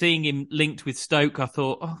started seeing him linked with Stoke, I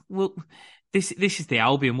thought, oh, well, this is the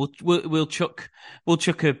Albion. We'll chuck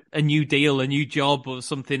a new deal, a new job, or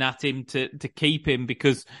something at him to keep him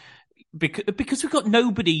because we've got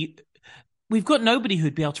nobody. We've got nobody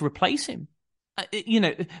who'd be able to replace him.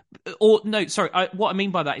 What I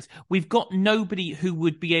mean by that is we've got nobody who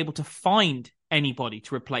would be able to find anybody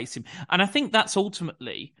to replace him, and I think that's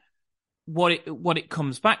ultimately what it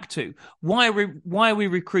comes back to. Why are we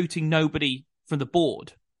recruiting nobody from the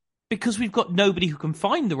board? Because we've got nobody who can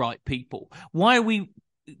find the right people. Why have we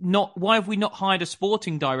not hired a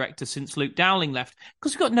sporting director since Luke Dowling left?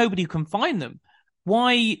 Because we've got nobody who can find them.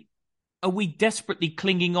 Why are we desperately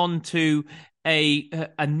clinging on to a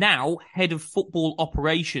now head of football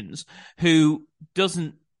operations who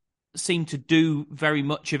doesn't seem to do very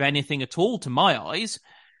much of anything at all to my eyes?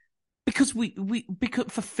 Because because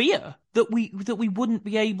for fear that we wouldn't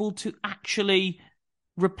be able to actually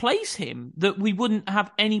replace him, that we wouldn't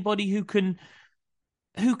have anybody who can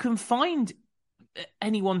find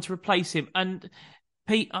anyone to replace him. And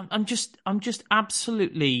Pete, I'm just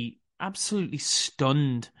absolutely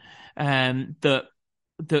stunned that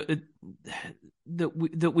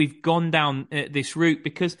we've gone down this route,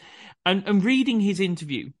 because and reading his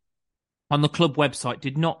interview on the club website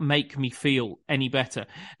did not make me feel any better.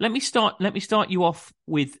 Let me start you off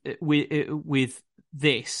with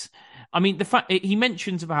this. I mean, the fact he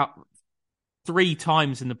mentions about 3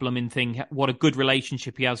 times in the blooming thing what a good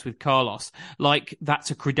relationship he has with Carlos, like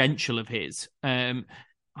that's a credential of his. I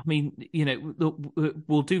mean,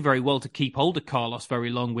 we'll do very well to keep hold of Carlos very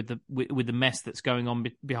long with the mess that's going on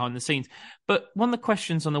behind the scenes. But one of the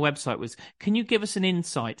questions on the website was, can you give us an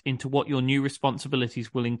insight into what your new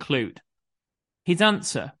responsibilities will include? His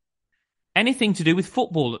answer, anything to do with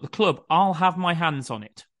football at the club, I'll have my hands on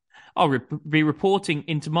it. I'll be reporting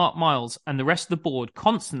into Mark Miles and the rest of the board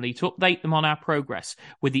constantly to update them on our progress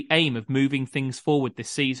with the aim of moving things forward this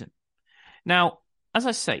season. Now, as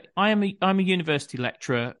I say, I'm a university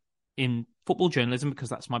lecturer in football journalism because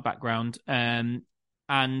that's my background, and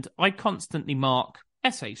I constantly mark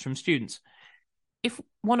essays from students. If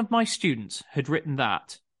one of my students had written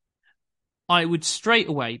that, I would straight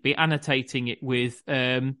away be annotating it with,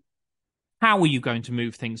 how are you going to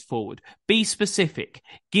move things forward? Be specific.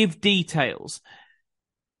 Give details.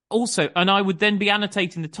 Also, and I would then be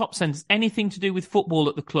annotating the top sentence, anything to do with football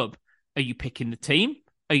at the club. Are you picking the team?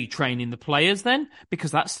 Are you training the players then?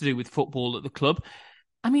 Because that's to do with football at the club.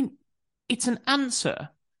 I mean, it's an answer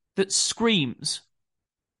that screams,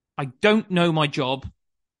 I don't know my job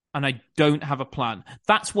and I don't have a plan.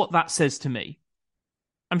 That's what that says to me.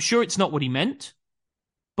 I'm sure it's not what he meant,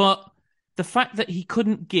 but the fact that he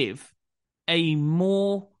couldn't give a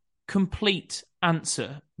more complete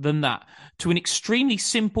answer than that to an extremely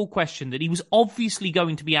simple question that he was obviously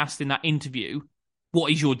going to be asked in that interview, what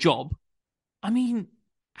is your job? I mean,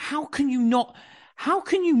 how can you not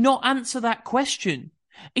answer that question?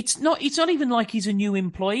 It's not even like he's a new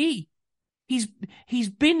employee. He's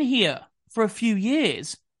been here for a few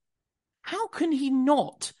years. How can he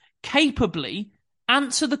not capably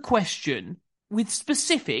answer the question with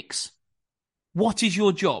specifics? What is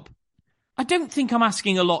your job? I don't think I'm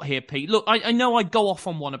asking a lot here, Pete. Look, I know I go off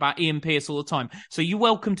on one about Ian Pearce all the time, so you're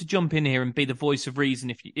welcome to jump in here and be the voice of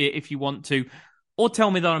reason if you want to, or tell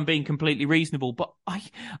me that I'm being completely reasonable. But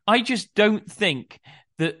I just don't think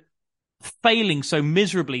that failing so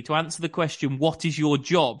miserably to answer the question, what is your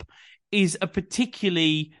job, is a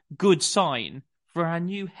particularly good sign for our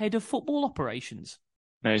new head of football operations.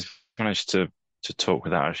 No, he's managed to talk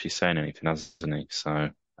without actually saying anything, hasn't he? So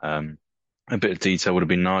a bit of detail would have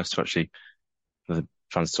been nice to actually, for the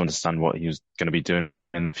fans to understand what he was going to be doing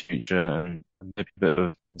in the future, and maybe a bit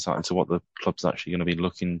of insight into what the club's actually going to be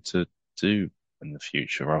looking to do in the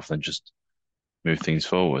future, rather than just move things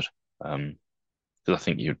forward. Because I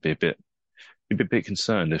think you'd be a bit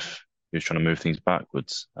concerned if he was trying to move things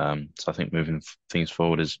backwards. So I think moving things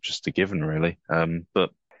forward is just a given, really. But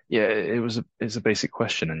yeah, it's a basic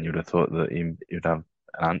question, and you'd have thought that you'd have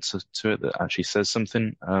an answer to it that actually says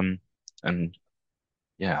something. And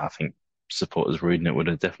yeah, I think supporters reading it would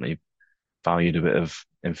have definitely valued a bit of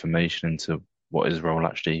information into what his role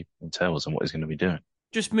actually entails and what he's going to be doing.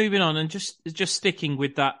 Just moving on and just sticking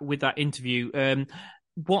with that interview.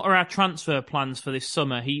 What are our transfer plans for this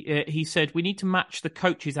summer? He said we need to match the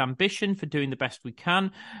coach's ambition for doing the best we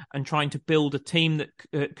can and trying to build a team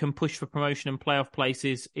that can push for promotion and playoff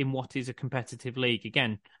places in what is a competitive league.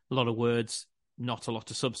 Again, a lot of words, not a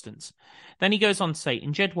lot of substance. Then he goes on to say,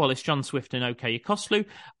 in Jed Wallace, John Swift and OK Koslu,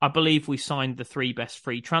 I believe we signed the 3 best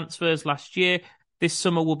free transfers last year. This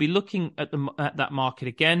summer, we'll be looking at that market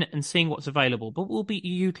again and seeing what's available, but we'll be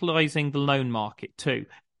utilising the loan market too,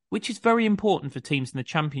 which is very important for teams in the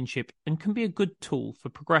Championship and can be a good tool for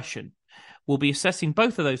progression. We'll be assessing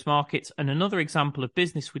both of those markets, and another example of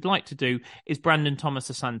business we'd like to do is Brandon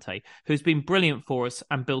Thomas Asante, who's been brilliant for us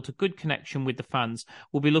and built a good connection with the fans.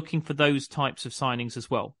 We'll be looking for those types of signings as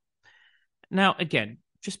well. Now, again,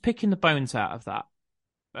 just picking the bones out of that.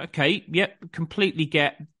 Okay, yep, completely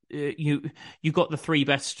get you got the 3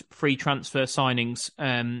 best free transfer signings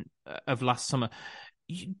of last summer.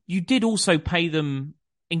 You did also pay them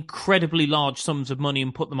incredibly large sums of money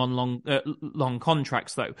and put them on long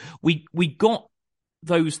contracts, though. We got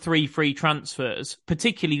those 3 free transfers,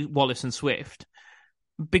 particularly Wallace and Swift,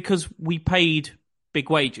 because we paid big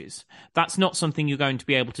wages. That's not something you're going to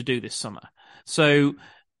be able to do this summer. So,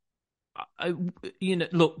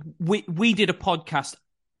 look, we did a podcast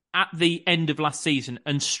at the end of last season,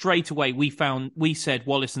 and straight away we said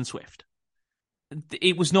Wallace and Swift.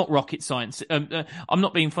 It was not rocket science. I'm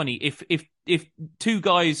not being funny. If 2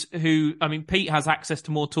 guys who, I mean, Pete has access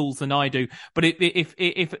to more tools than I do, but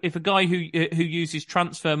if a guy who uses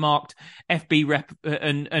transfer marked FB rep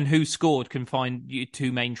and who scored can find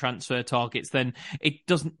 2 main transfer targets, then it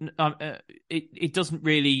doesn't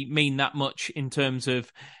really mean that much in terms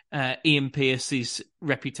of Ian Pearce's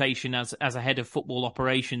reputation as a head of football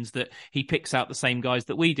operations, that he picks out the same guys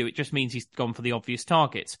that we do. It just means he's gone for the obvious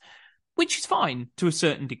targets, which is fine to a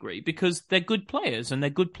certain degree because they're good players and they're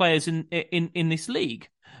good players in this league.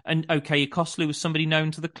 And okay, Koslu was somebody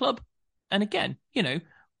known to the club. And again,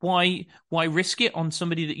 why risk it on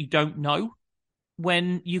somebody that you don't know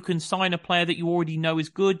when you can sign a player that you already know is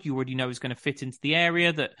good, you already know is going to fit into the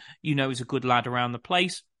area, that you know is a good lad around the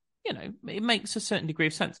place. It makes a certain degree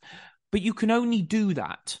of sense. But you can only do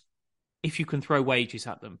that if you can throw wages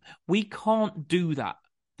at them. We can't do that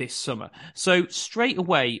this summer. So straight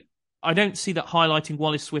away, I don't see that highlighting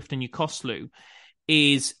Wallace, Swift and Yukoslu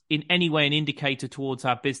is in any way an indicator towards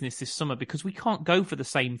our business this summer, because we can't go for the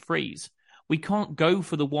same frees. We can't go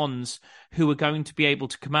for the ones who are going to be able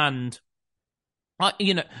to command. I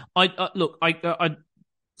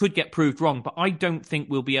could get proved wrong, but I don't think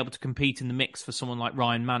we'll be able to compete in the mix for someone like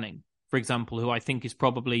Ryan Manning, for example, who I think is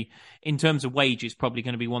probably, in terms of wages, probably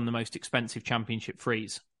going to be one of the most expensive Championship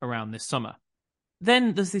frees around this summer.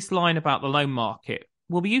 Then there's this line about the loan market.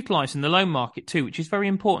 We'll be utilising the loan market too, which is very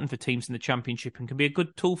important for teams in the Championship and can be a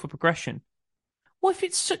good tool for progression. Well, if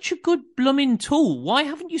it's such a good blooming tool, why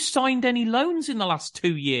haven't you signed any loans in the last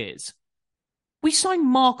 2 years? We signed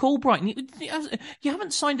Mark Albright. You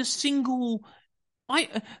haven't signed a single...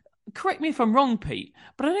 correct me if I'm wrong, Pete,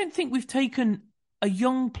 but I don't think we've taken a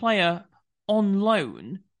young player on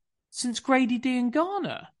loan since Grady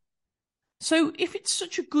Diangana. So if it's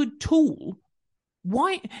such a good tool,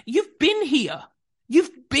 why... You've been here.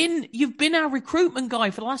 You've been our recruitment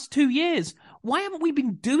guy for the last 2 years. Why haven't we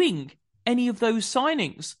been doing any of those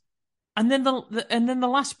signings? And then the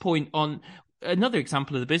last point on another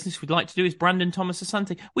example of the business we'd like to do is Brandon Thomas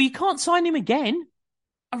Asante. Well, you can't sign him again.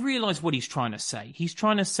 I realise what he's trying to say. He's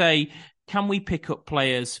trying to say, can we pick up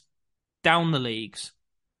players down the leagues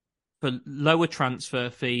for lower transfer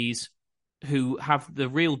fees who have the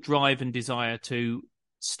real drive and desire to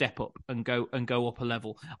step up and go up a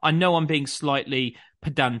level? I know I'm being slightly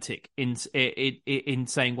pedantic in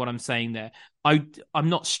saying what I'm saying there. I'm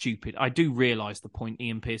not stupid. I do realise the point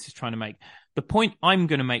Ian Pearce is trying to make. The point I'm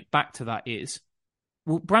going to make back to that is,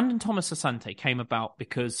 well, Brandon Thomas Asante came about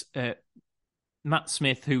because Matt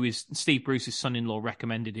Smith, who is Steve Bruce's son-in-law,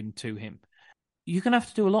 recommended him to him. You're going to have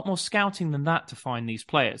to do a lot more scouting than that to find these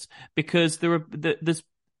players, because there's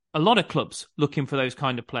a lot of clubs looking for those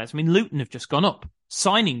kind of players. I mean, Luton have just gone up,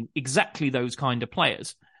 signing exactly those kind of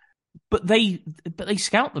players. But they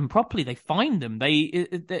scout them properly. They find them.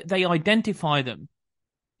 They identify them.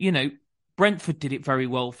 Brentford did it very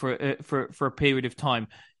well for a period of time.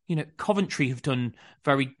 Coventry have done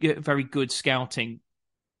very good scouting.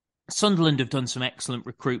 Sunderland have done some excellent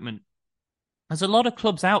recruitment. There's a lot of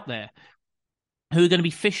clubs out there who are going to be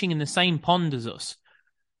fishing in the same pond as us,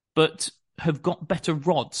 but have got better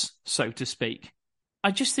rods, so to speak.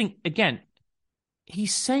 I just think, again,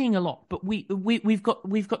 he's saying a lot, but we've got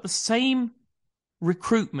the same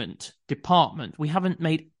recruitment department. We haven't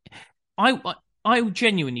made. I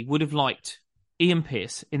genuinely would have liked Ian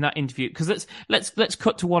Pearce in that interview, because let's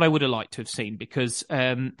cut to what I would have liked to have seen, because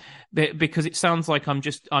it sounds like I'm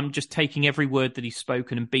just taking every word that he's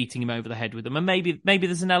spoken and beating him over the head with them, and maybe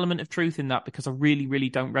there's an element of truth in that, because I really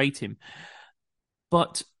don't rate him.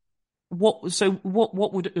 But what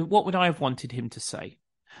would I have wanted him to say?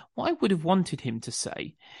 What I would have wanted him to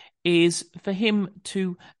say is for him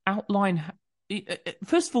to outline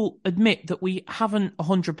first of all, admit that we haven't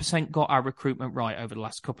 100% got our recruitment right over the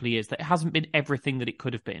last couple of years, that it hasn't been everything that it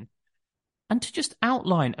could have been. And to just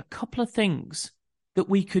outline a couple of things that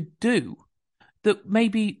we could do, that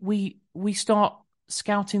maybe we start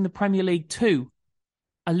scouting the Premier League 2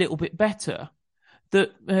 a little bit better,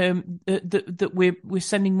 that we're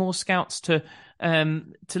sending more scouts to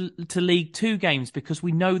League Two games, because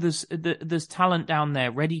we know there's talent down there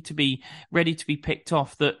ready to be picked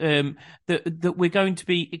off. That we're going to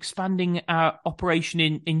be expanding our operation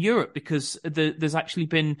in Europe, because there's actually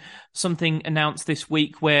been something announced this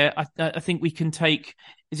week where I think we can take,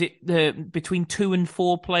 is it between 2 and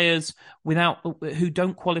 4 players who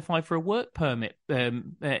don't qualify for a work permit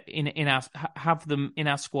have them in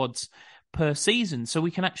our squads per season, so we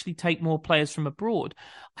can actually take more players from abroad.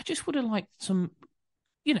 I just would have liked some,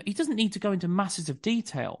 he doesn't need to go into masses of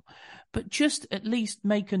detail, but just at least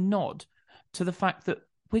make a nod to the fact that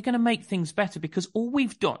we're going to make things better, because all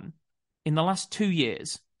we've done in the last 2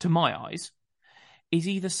 years, to my eyes, is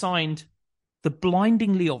either signed the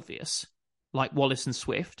blindingly obvious, like Wallace and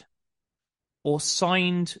Swift, or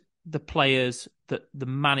signed the players that the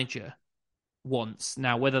manager wants.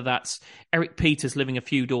 Now, whether that's Eric Peters living a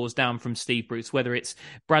few doors down from Steve Bruce, whether it's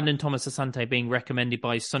Brandon Thomas Asante being recommended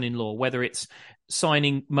by his son-in-law, whether it's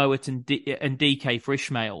signing Mowat and DK for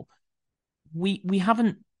Ishmael, we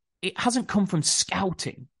haven't. It hasn't come from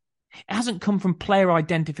scouting. It hasn't come from player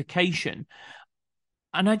identification.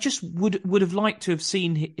 And I just would have liked to have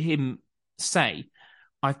seen him say,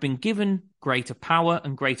 "I've been given greater power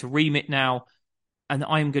and greater remit now, and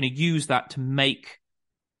I am going to use that to make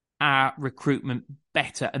our recruitment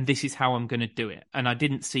better, and this is how I'm going to do it." And I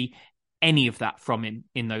didn't see any of that from him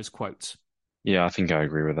in those quotes. Yeah, I think I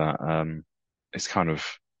agree with that. It's kind of,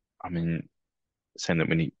 saying that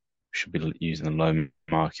we should be using the loan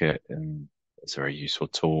market and it's a very useful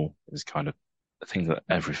tool is kind of a thing that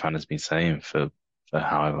every fan has been saying for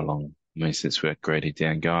however long. Since we had Grady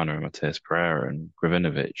Diangana and Mateus Pereira and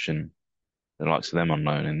Gravinovic and the likes of them on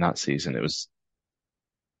loan in that season, it was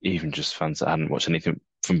even just fans that hadn't watched anything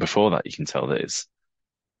from before that, you can tell that it's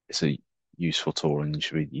a useful tool and you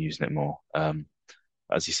should be using it more.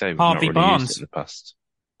 As you say, we've not really used it in the past.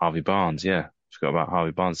 Harvey Barnes, yeah. Forgot about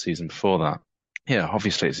Harvey Barnes season before that. Yeah,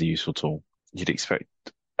 obviously it's a useful tool. You'd expect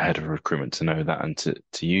a head of recruitment to know that and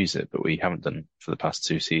to use it, but we haven't done for the past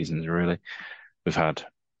 2 seasons, really. We've had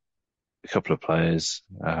a couple of players,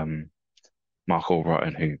 Mark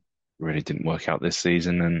Albrighton, who really didn't work out this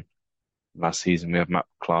season, and last season we had Matt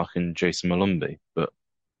Clark and Jason Malumbi, but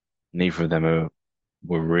neither of them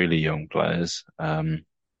were really young players. And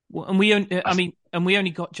we only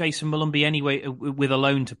got Jason Malumbi anyway with a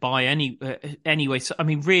loan to buy anyway. So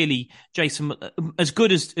really, Jason, as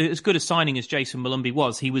good a signing as Jason Malumbi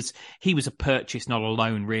was, he was a purchase, not a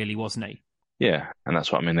loan, really, wasn't he? Yeah, and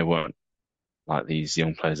that's what I mean. They weren't like these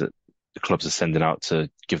young players that the clubs are sending out to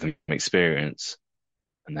give them experience,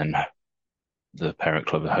 and then the parent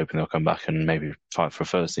club are hoping they'll come back and maybe fight for a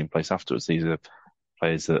first team place afterwards. These are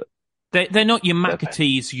players that they're not your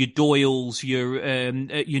McAtees, your Doyles,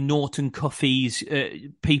 your Norton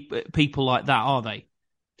Cuffeys, people like that, are they?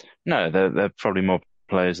 No, they're probably more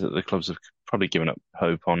players that the clubs have probably given up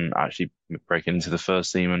hope on actually breaking into the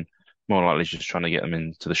first team, and more likely just trying to get them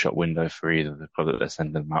into the shop window for either the club that they're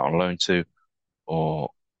sending them out on loan to, or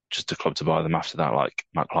just a club to buy them after that, like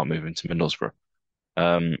Matt Clark moving to Middlesbrough.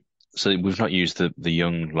 So we've not used the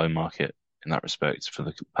young loan market in that respect for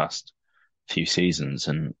the past few seasons,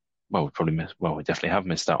 and we definitely have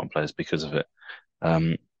missed out on players because of it,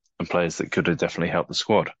 and players that could have definitely helped the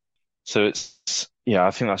squad. So I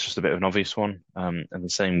think that's just a bit of an obvious one, and the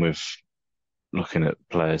same with looking at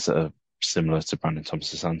players that are similar to Brandon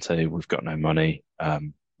Thomas Asante. We've got no money. We're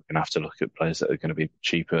going to have to look at players that are going to be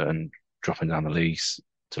cheaper, and dropping down the leagues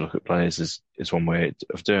to look at players is one way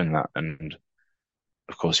of doing that. And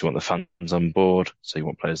of course, you want the fans on board, so you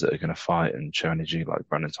want players that are going to fight and show energy like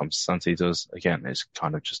Brandon Thomas Asante does. Again, it's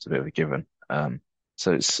kind of just a bit of a given.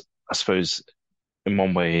 So it's, I suppose, in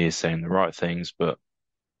one way he is saying the right things, but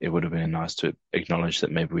it would have been nice to acknowledge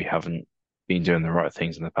that maybe we haven't been doing the right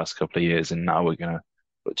things in the past couple of years, and now we're going to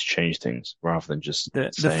look to change things rather than just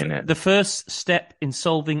saying it. The first step in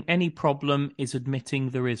solving any problem is admitting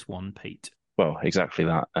there is one, Pete. Well, exactly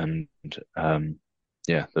that. And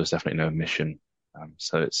there was definitely no admission.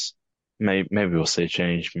 So it's maybe we'll see a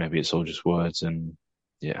change. Maybe it's all just words, and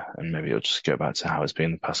maybe it'll just go back to how it's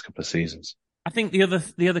been the past couple of seasons. I think the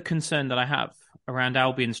other concern that I have around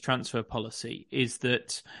Albion's transfer policy is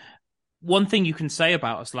that one thing you can say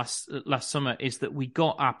about us last summer is that we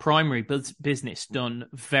got our primary business done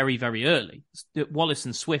very, very early. Wallace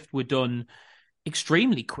and Swift were done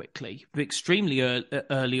extremely quickly, extremely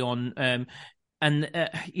early on. I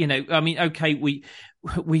mean, okay, we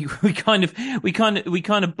kind of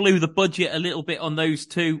blew the budget a little bit on those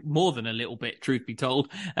two, more than a little bit, truth be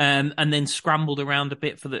told, and then scrambled around a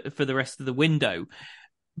bit for the rest of the window.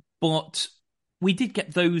 But we did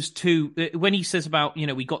get those two. When he says about,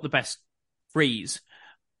 we got the best frees,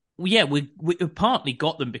 yeah, we partly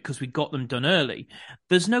got them because we got them done early.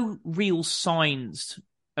 There's no real signs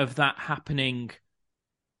of that happening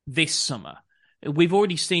this summer. We've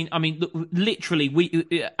already seen. I mean,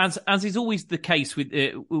 literally, as is always the case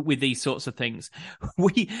with these sorts of things,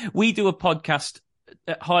 we do a podcast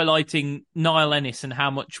highlighting Niall Ennis and how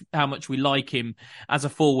much we like him as a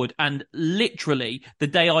forward, and literally the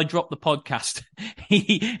day I drop the podcast,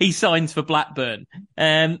 he signs for Blackburn.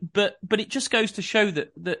 But it just goes to show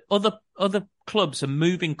that other clubs are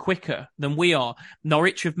moving quicker than we are.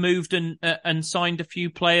 Norwich have moved and signed a few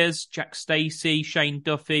players: Jack Stacey, Shane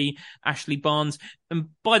Duffy, Ashley Barnes.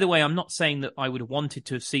 And by the way, I'm not saying that I would have wanted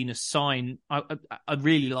to have seen us sign. I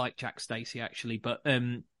really like Jack Stacey actually, but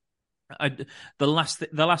the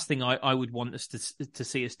last thing I would want us to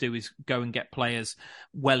see us do is go and get players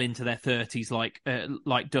well into their 30s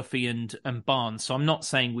like Duffy and Barnes. So I'm not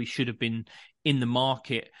saying we should have been in the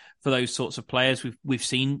market for those sorts of players. We've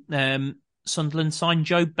seen Sunderland sign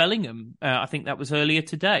Joe Bellingham. I think that was earlier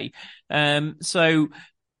today. So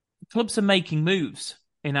clubs are making moves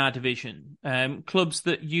in our division. Clubs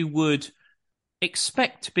that you would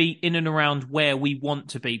expect to be in and around where we want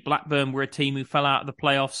to be. Blackburn were a team who fell out of the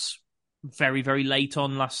playoffs very, very late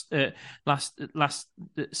on last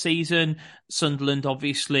season. Sunderland,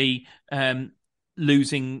 obviously,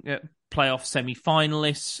 losing playoff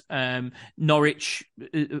semi-finalists. Norwich,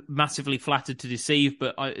 massively flattered to deceive,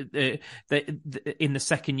 but in the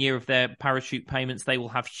second year of their parachute payments, they will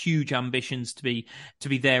have huge ambitions to be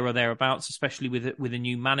there or thereabouts, especially with a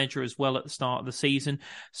new manager as well at the start of the season.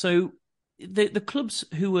 So the clubs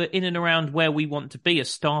who are in and around where we want to be are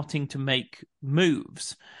starting to make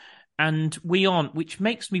moves. And we aren't, which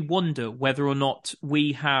makes me wonder whether or not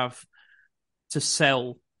we have to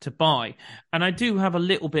sell to buy. And I do have a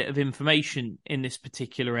little bit of information in this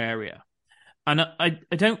particular area. And I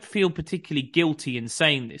don't feel particularly guilty in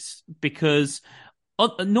saying this, because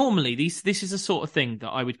normally this is a sort of thing that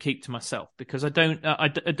I would keep to myself, because I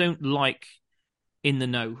don't like in the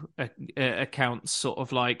know accounts sort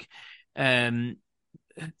of like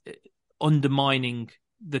undermining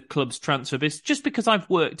the club's transfer business, just because I've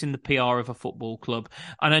worked in the PR of a football club,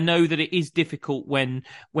 and I know that it is difficult when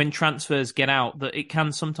transfers get out, that it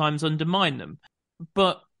can sometimes undermine them.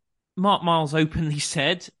 But Mark Miles openly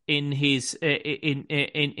said in his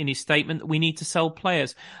in his statement that we need to sell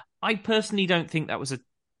players. I personally don't think that was a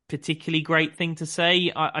particularly great thing to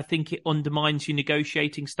say. I think it undermines your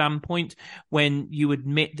negotiating standpoint when you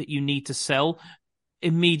admit that you need to sell.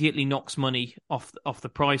 Immediately knocks money off the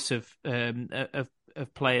price of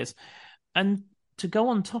players. And to go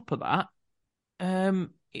on top of that,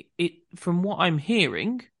 from what I'm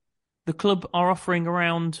hearing, the club are offering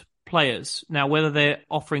around players. Now, whether they're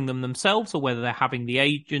offering them themselves or whether they're having the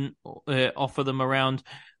agent offer them around,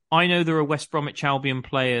 I know there are West Bromwich Albion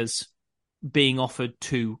players being offered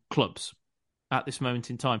to clubs at this moment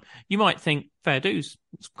in time. You might think, fair dues,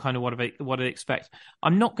 it's kind of what I expect.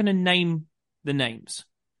 I'm not going to name the names,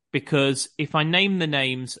 because if I name the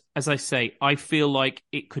names, as I say, I feel like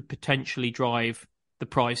it could potentially drive the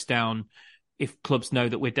price down if clubs know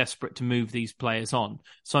that we're desperate to move these players on.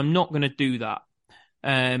 So I'm not going to do that.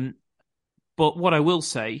 But what I will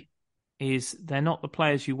say is they're not the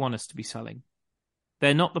players you want us to be selling.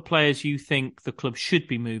 They're not the players you think the club should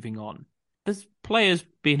be moving on. There's players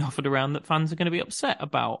being offered around that fans are going to be upset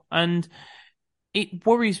about. And it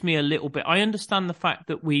worries me a little bit. I understand the fact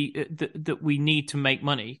that we need to make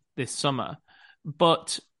money this summer,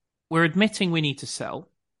 but we're admitting we need to sell.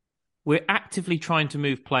 We're actively trying to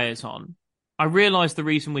move players on. I realise the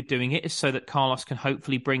reason we're doing it is so that Carlos can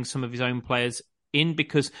hopefully bring some of his own players in,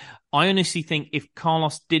 because I honestly think if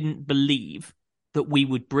Carlos didn't believe that we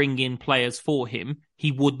would bring in players for him,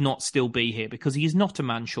 he would not still be here, because he is not a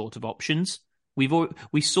man short of options.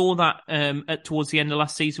 We saw that towards the end of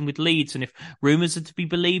last season with Leeds, and if rumours are to be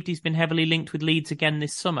believed, he's been heavily linked with Leeds again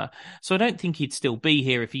this summer. So I don't think he'd still be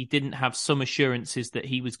here if he didn't have some assurances that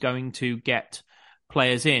he was going to get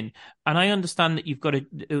players in. And I understand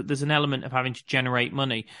that there's an element of having to generate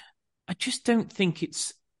money. I just don't think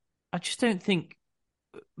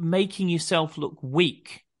making yourself look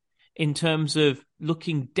weak in terms of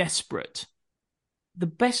looking desperate. The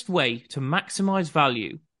best way to maximise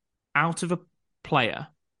value out of a player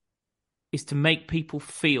is to make people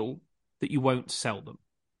feel that you won't sell them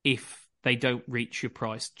if they don't reach your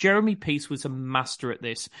price. Jeremy Peace was a master at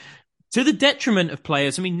this, to the detriment of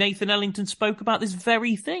players. I mean, Nathan Ellington spoke about this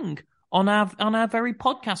very thing on our very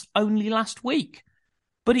podcast only last week.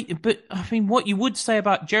 But I mean, what you would say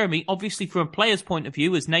about Jeremy, obviously from a player's point of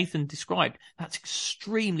view, as Nathan described, that's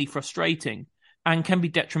extremely frustrating and can be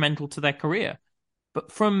detrimental to their career.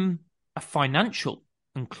 But from a financial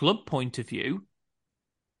and club point of view,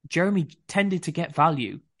 Jeremy tended to get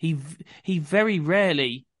value. He very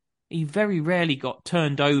rarely got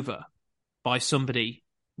turned over by somebody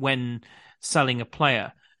when selling a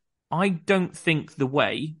player. I don't think the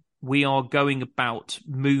way we are going about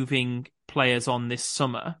moving players on this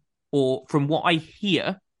summer, or from what I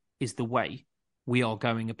hear is the way we are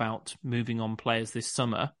going about moving on players this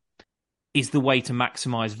summer, is the way to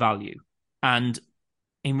maximise value. And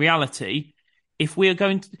in reality, if we are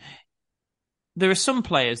going to... There are some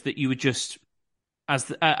players that you would just,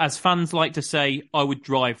 as fans like to say, I would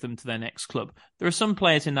drive them to their next club. There are some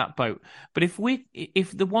players in that boat. But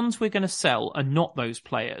if the ones we're going to sell are not those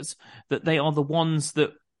players, that they are the ones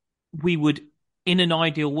that we would, in an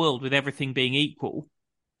ideal world, with everything being equal,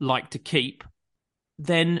 like to keep,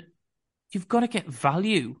 then you've got to get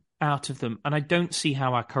value out of them. And I don't see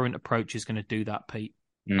how our current approach is going to do that, Pete.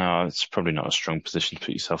 No, it's probably not a strong position to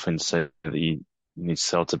put yourself in to say that you need to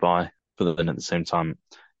sell to buy. But then at the same time,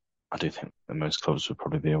 I do think that most clubs would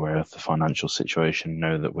probably be aware of the financial situation,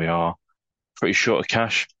 know that we are pretty short of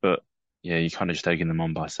cash. But yeah, you're kind of just egging them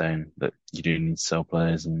on by saying that you do need to sell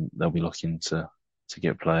players, and they'll be looking to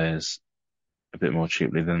get players a bit more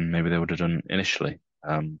cheaply than maybe they would have done initially.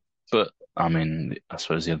 But I mean, I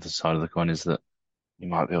suppose the other side of the coin is that you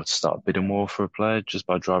might be able to start a bidding war for a player just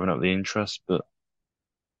by driving up the interest. But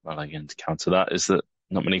well, again, to counter that is that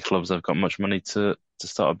not many clubs have got much money to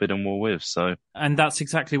start a bidding war with. So, and that's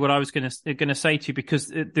exactly what I was going to say to you, because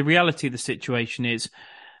the reality of the situation is,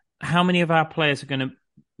 how many of our players are going to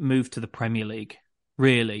move to the Premier League?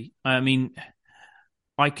 Really, I mean,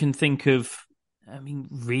 I can think of,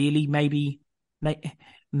 really, maybe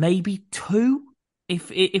two.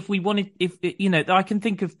 If we wanted, I can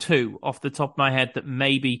think of two off the top of my head that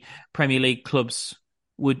maybe Premier League clubs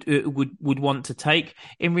would want to take.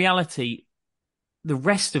 In reality, the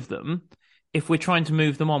rest of them, if we're trying to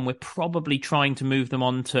move them on, we're probably trying to move them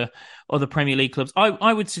on to other Premier League clubs.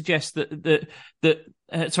 I would suggest that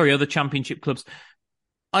other Championship clubs.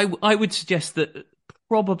 I would suggest that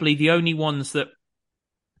probably the only ones that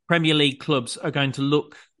Premier League clubs are going to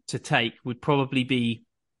look to take would probably be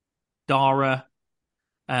Dara.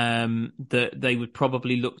 That they would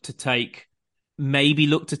probably look to take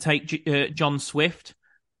John Swift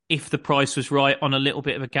if the price was right, on a little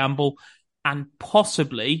bit of a gamble, and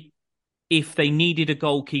possibly if they needed a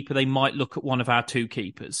goalkeeper, they might look at one of our two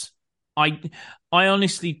keepers. I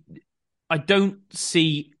honestly don't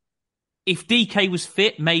see. If DK was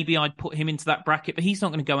fit, maybe I'd put him into that bracket, but he's not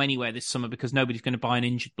going to go anywhere this summer because nobody's going to buy an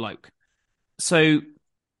injured bloke. So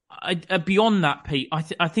beyond that, Pete,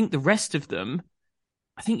 I think the rest of them,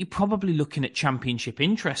 I think you're probably looking at Championship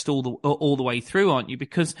interest all the way through, aren't you?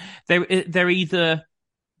 Because they're either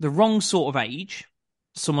the wrong sort of age.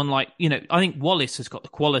 Someone like, I think Wallace has got the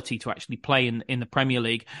quality to actually play in the Premier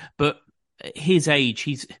League, but his age,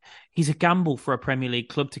 he's a gamble for a Premier League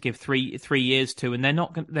club to give 3 years to, and they're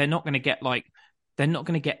not going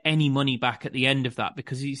to get any money back at the end of that,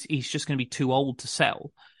 because he's just going to be too old to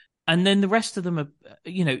sell. And then the rest of them are,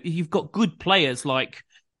 you've got good players like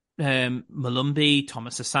Malumbi,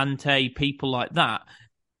 Thomas Asante, people like that,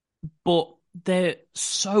 but they're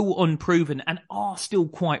so unproven and are still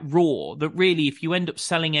quite raw that really, if you end up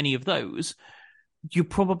selling any of those, you're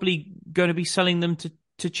probably going to be selling them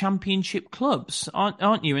to Championship clubs,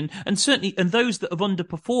 aren't you? And certainly, and those that have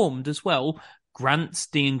underperformed as well, Grants,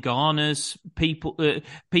 Dean Garners, people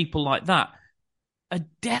like that, are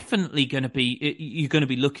definitely going to be, you're going to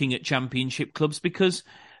be looking at Championship clubs, because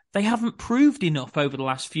they haven't proved enough over the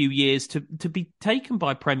last few years to be taken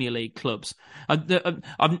by Premier League clubs.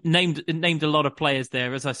 I've named a lot of players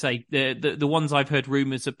there. As I say, the ones I've heard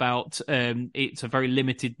rumours about, it's a very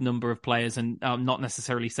limited number of players, and I'm not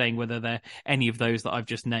necessarily saying whether they're any of those that I've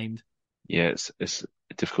just named. Yeah, it's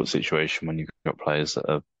a difficult situation when you've got players that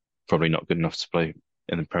are probably not good enough to play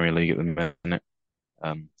in the Premier League at the minute.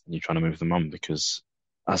 And you're trying to move them on, because,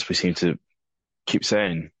 as we seem to keep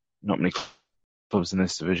saying, not many clubs in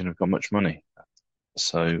this division have got much money.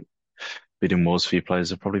 So bidding wars for your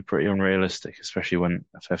players are probably pretty unrealistic, especially when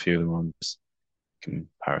a fair few of them are in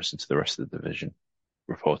comparison to the rest of the division,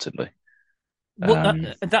 reportedly. Well,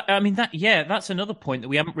 that's another point that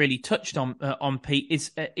we haven't really touched on Pete,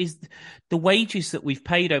 is the wages that we've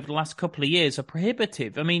paid over the last couple of years are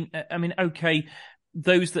prohibitive. I mean, okay,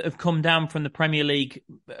 those that have come down from the Premier League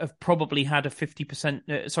have probably had a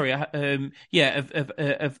 50%.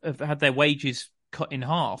 Have had their wages cut in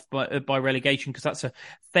half by relegation, because that's a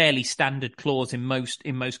fairly standard clause in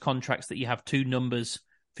most contracts, that you have two numbers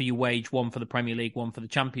for your wage, one for the Premier League, one for the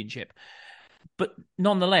Championship. But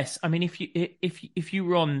nonetheless, I mean, if you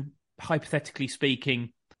run, hypothetically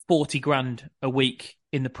speaking, 40 grand a week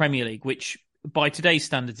in the Premier League, which by today's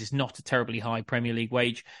standards is not a terribly high Premier League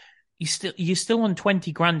wage, you're still on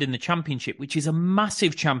 20 grand in the Championship, which is a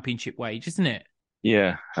massive Championship wage, isn't it?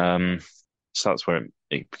 Yeah. So that's where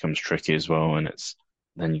it becomes tricky as well, and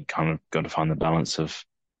then you kind of got to find the balance of,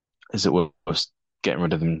 is it worth getting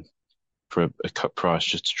rid of them for a cut price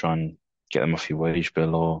just to try and get them off your wage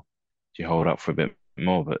bill, or do you hold up for a bit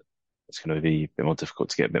more? But it's going to be a bit more difficult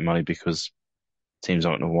to get a bit of money, because teams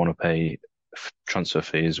aren't going to want to pay transfer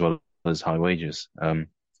fee as well as high wages.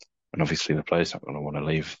 And obviously the players aren't going to want to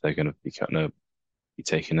leave. They're going to be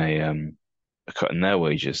taking a cut in their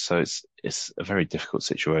wages. So it's a very difficult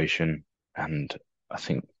situation. And I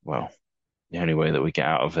think, well, the only way that we get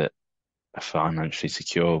out of it a financially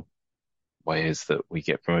secure way is that we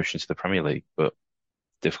get promotion to the Premier League. But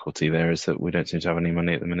the difficulty there is that we don't seem to have any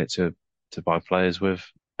money at the minute to buy players with.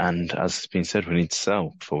 And as has been said, we need to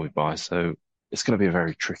sell before we buy. So it's going to be a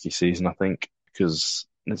very tricky season, I think, because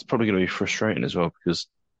it's probably going to be frustrating as well, because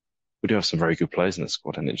we do have some very good players in the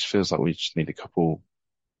squad, and it just feels like we just need a couple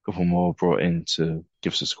more brought in to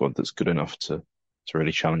give us a squad that's good enough to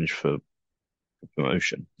really challenge for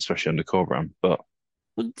promotion, especially under Corberan. But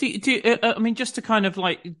well, I mean, just to kind of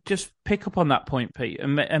just pick up on that point, Pete,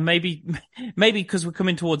 and maybe because we're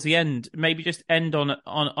coming towards the end, maybe just end on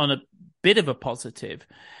a bit of a positive.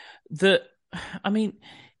 That, I mean,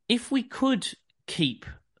 if we could keep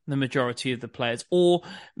the majority of the players, or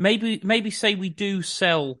maybe say we do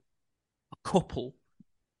sell a couple,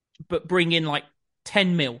 but bring in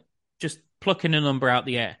 10 mil, just plucking a number out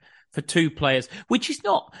the air for two players, which is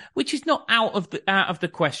not out of the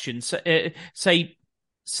question. So, say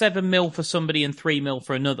 7 mil for somebody and 3 mil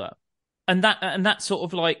for another, and that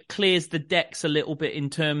sort of clears the decks a little bit in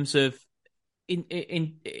terms of the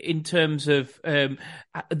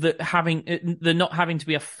not having to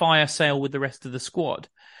be a fire sale with the rest of the squad.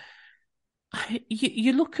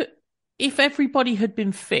 You look at, if everybody had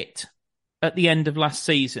been fit at the end of last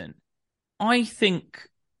season, I think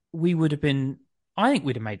we'd have made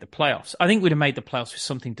the playoffs. I think we'd have made the playoffs with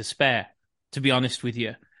something to spare, to be honest with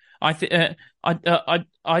you. I think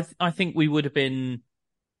we would have been.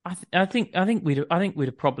 I think we'd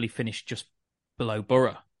have probably finished just below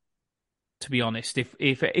Borough, to be honest.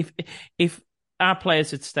 If our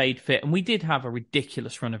players had stayed fit, and we did have a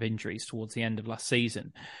ridiculous run of injuries towards the end of last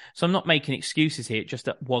season, so I'm not making excuses here. It just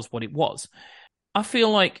was what it was. I feel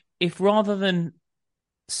like, if rather than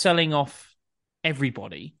selling off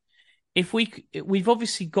everybody, if we've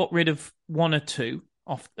obviously got rid of one or two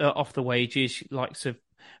off the wages, likes of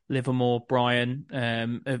Livermore, Brian,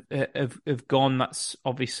 have gone. That's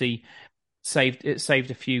obviously saved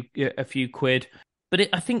a few quid. But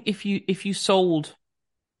I think if you sold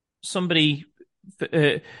somebody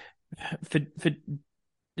for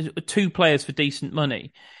two players for decent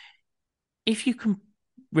money, if you can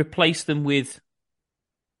replace them with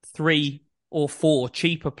 3 or 4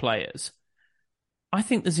 cheaper players, I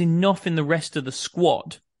think there's enough in the rest of the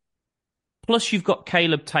squad. Plus, you've got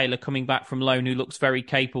Caleb Taylor coming back from loan, who looks very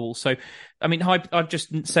capable. So, I mean, I've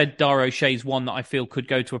just said Dar O'Shea's one that I feel could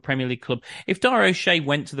go to a Premier League club. If Dar O'Shea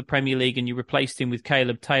went to the Premier League and you replaced him with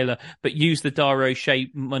Caleb Taylor, but used the Dar O'Shea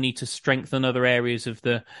money to strengthen other areas of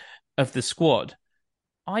the squad,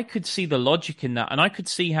 I could see the logic in that, and I could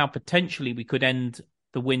see how potentially we could end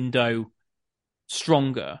the window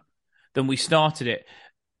stronger than we started it.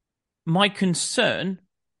 My concern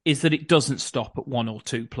is that it doesn't stop at 1 or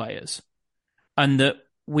 2 players, and that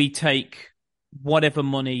we take whatever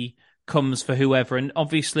money comes for whoever. And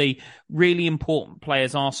obviously, really important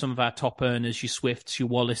players are some of our top earners, your Swifts, your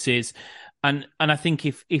Wallaces. And I think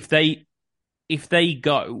if they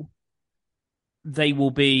go, they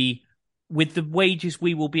will be, with the wages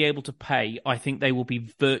we will be able to pay, I think they will be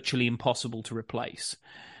virtually impossible to replace.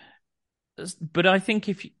 But I think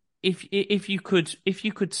if you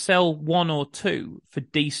could sell 1 or 2 for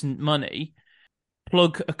decent money,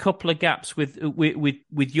 plug a couple of gaps with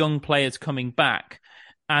young players coming back,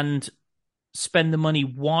 and spend the money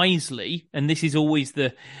wisely. And this is always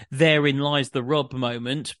therein lies the rub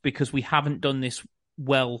moment, because we haven't done this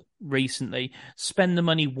well recently. Spend the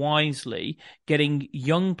money wisely, getting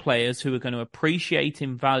young players who are going to appreciate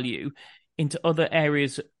in value into other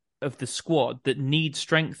areas of the squad that need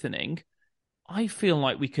strengthening. I feel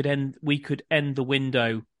like we could end the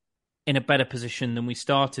window in a better position than we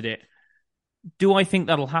started it. Do I think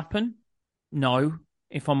that'll happen? No,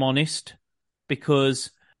 if I'm honest,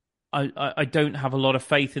 because I don't have a lot of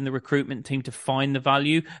faith in the recruitment team to find the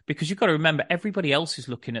value, because you've got to remember everybody else is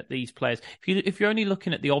looking at these players. If you're only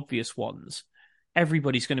looking at the obvious ones,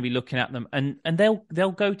 everybody's going to be looking at them, and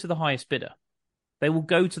they'll go to the highest bidder. They will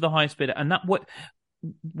go to the highest bidder, and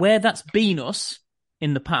where that's been us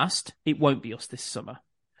in the past, it won't be us this summer.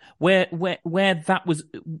 Where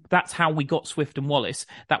that's how we got Swift and Wallace.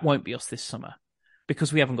 That won't be us this summer,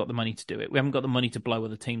 because we haven't got the money to do it. We haven't got the money to blow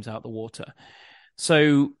other teams out the water.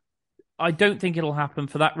 So I don't think it'll happen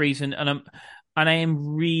for that reason, and I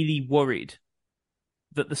am really worried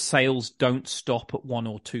that the sales don't stop at one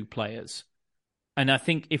or two players. And I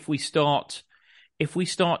think if we start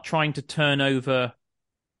trying to turn over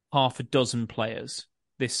half a dozen players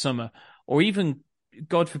this summer, or even,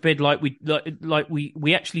 God forbid, like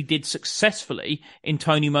we actually did successfully in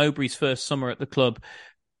Tony Mowbray's first summer at the club.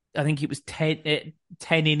 I think it was 10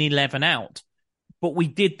 in, 11 out. But we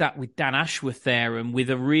did that with Dan Ashworth there, and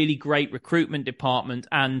with a really great recruitment department,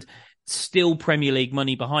 and still Premier League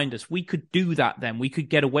money behind us. We could do that then. We could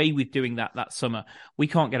get away with doing that summer. We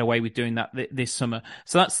can't get away with doing that this summer.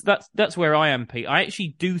 So that's where I am, Pete. I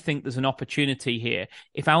actually do think there's an opportunity here.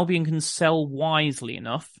 If Albion can sell wisely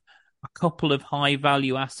enough a couple of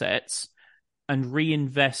high-value assets and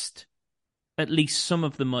reinvest at least some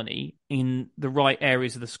of the money in the right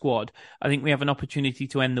areas of the squad, I think we have an opportunity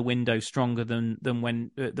to end the window stronger than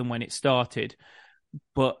when it started.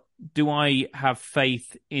 But do I have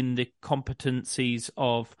faith in the competencies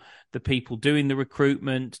of the people doing the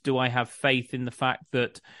recruitment? Do I have faith in the fact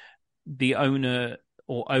that the owner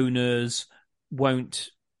or owners won't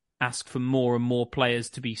ask for more and more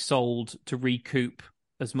players to be sold to recoup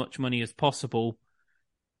as much money as possible?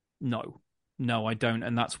 No, I don't.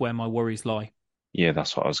 And that's where my worries lie. Yeah,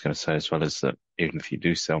 that's what I was going to say as well, is that even if you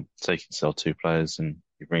do sell two players and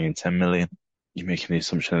you bring in 10 million, you're making the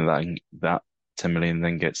assumption that 10 million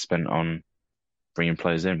then gets spent on bringing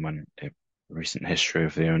players in, when in recent history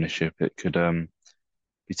of the ownership, it could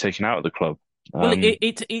be taken out of the club. Well,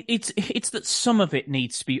 it's that some of it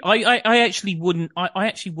needs to be. I actually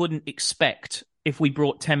wouldn't expect, if we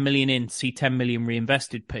brought 10 million in, to see 10 million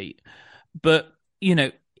reinvested, Pete. But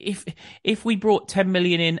if we brought 10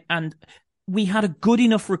 million in and we had a good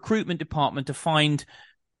enough recruitment department to find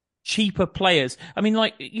cheaper players. I mean,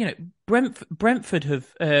 Brentford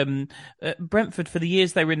have Brentford, for the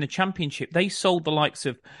years they were in the Championship, they sold the likes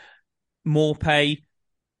of Morpay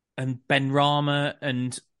and Ben Rama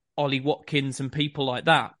and Ollie Watkins and people like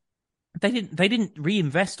that. They didn't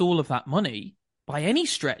reinvest all of that money by any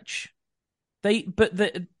stretch. They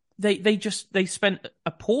spent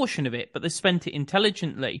a portion of it, but they spent it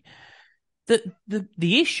intelligently.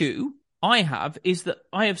 The issue I have is that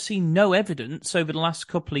I have seen no evidence over the last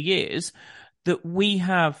couple of years that we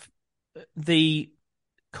have the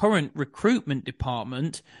current recruitment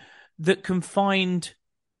department that can find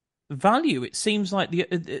value. It seems like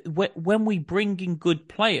when we bring in good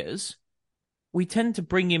players, we tend to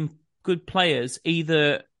bring in good players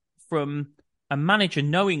either from a manager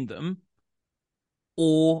knowing them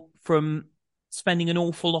or from spending an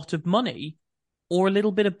awful lot of money, or a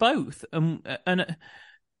little bit of both. And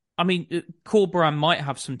I mean, Corberan might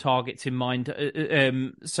have some targets in mind,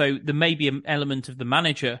 so there may be an element of the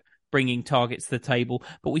manager bringing targets to the table,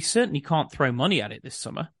 but we certainly can't throw money at it this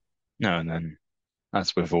summer. No, and then,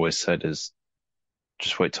 as we've always said, is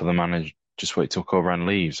just wait till Corberan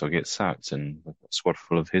leaves or gets sacked, and a squad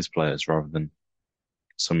full of his players, rather than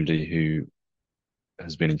somebody who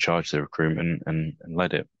has been in charge of the recruitment and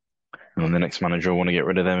led it. And then the next manager will want to get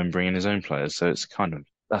rid of them and bring in his own players. So it's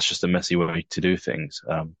that's just a messy way to do things.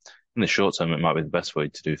 In the short term, it might be the best way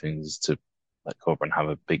to do things, is to let Corberan have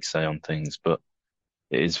a big say on things, but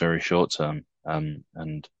it is very short term. And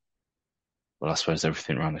well, I suppose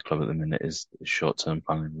everything around the club at the minute is short-term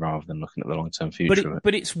planning rather than looking at the long-term future.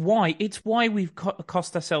 But it's why we've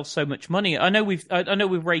cost ourselves so much money. I know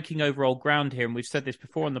we're raking over old ground here, and we've said this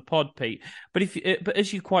before on the pod, Pete. But but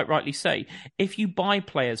as you quite rightly say, if you buy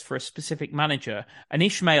players for a specific manager, and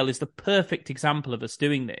Ishmael is the perfect example of us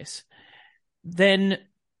doing this, then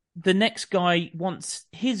the next guy wants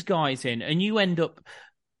his guys in, and you end up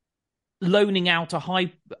loaning out a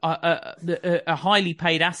highly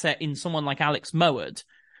paid asset in someone like Alex Mowat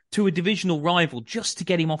to a divisional rival just to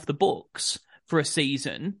get him off the books for a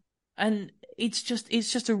season, and it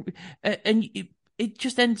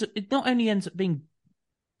not only ends up being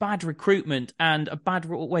bad recruitment and a bad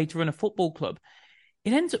way to run a football club,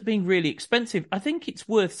 it ends up being really expensive. I think it's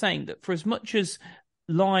worth saying that for as much as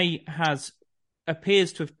Lai has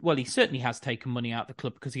appears to have, well, he certainly has taken money out of the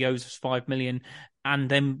club because he owes us 5 million and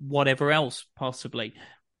then whatever else possibly.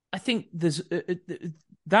 I think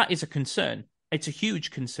that is a concern. It's a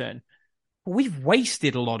huge concern. But we've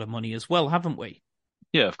wasted a lot of money as well, haven't we?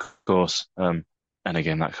 Yeah, of course. And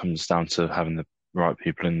again, that comes down to having the right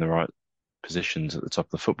people in the right positions at the top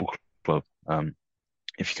of the football club.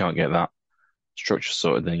 If you can't get that structure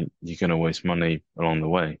sorted, then you're going to waste money along the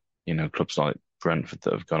way. You know, clubs like Brentford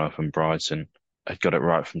that have gone up and Brighton had got it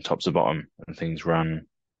right from top to bottom, and things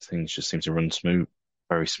just seem to run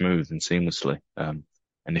very smooth and seamlessly.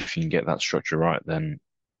 And if you can get that structure right, then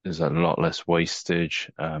there's a lot less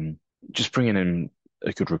wastage. Just bringing in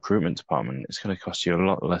a good recruitment department, it's going to cost you a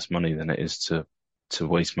lot less money than it is to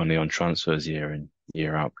waste money on transfers year in,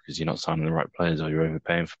 year out, because you're not signing the right players or you're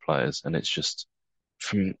overpaying for players. And it's just,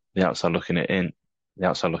 from the outside looking in,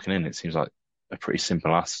 it seems like a pretty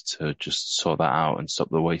simple ask to just sort that out and stop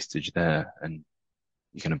the wastage there, and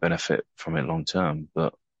you're going to benefit from it long term.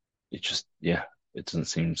 But it just, it doesn't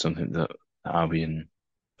seem something that Albion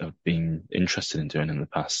have been interested in doing in the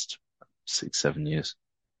past 6-7 years.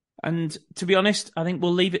 And to be honest, I think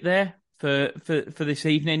we'll leave it there for this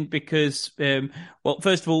evening because, well,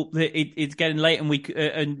 first of all, it's getting late,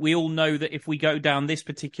 and we all know that if we go down this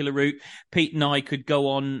particular route, Pete and I could go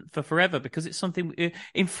on for forever because it's something.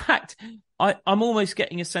 In fact, I'm almost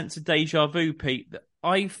getting a sense of deja vu, Pete. That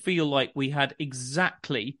I feel like we had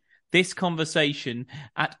exactly this conversation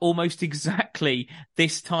at almost exactly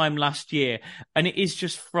this time last year, and it is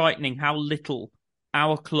just frightening how little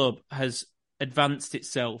our club has advanced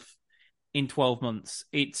itself in 12 months.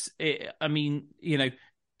 I mean, you know,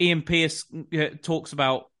 Ian Pearce talks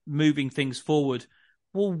about moving things forward.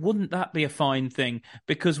 Well, wouldn't that be a fine thing?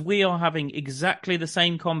 Because we are having exactly the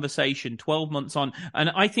same conversation 12 months on. And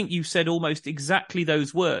I think you said almost exactly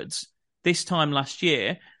those words this time last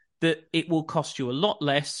year, that it will cost you a lot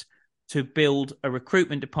less to build a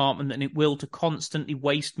recruitment department than it will to constantly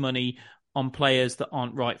waste money on players that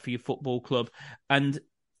aren't right for your football club. And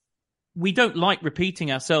we don't like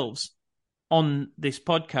repeating ourselves on this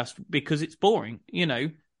podcast because it's boring. You know,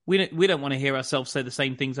 we don't want to hear ourselves say the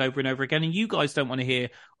same things over and over again, and you guys don't want to hear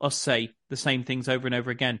us say the same things over and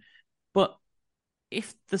over again. But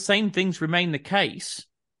if the same things remain the case,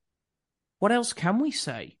 what else can we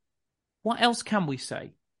say? What else can we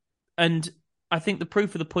say? And I think the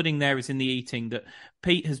proof of the pudding there is in the eating, that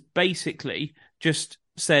Pete has basically just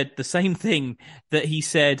said the same thing that he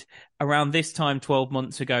said around this time 12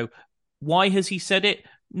 months ago. Why has he said it?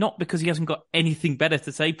 Not because he hasn't got anything better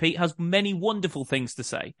to say. Pete has many wonderful things to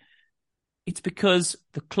say. It's because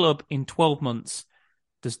the club in 12 months,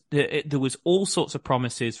 there was all sorts of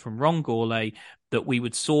promises from Ron Gourlay that we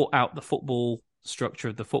would sort out the football structure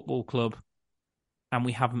of the football club, and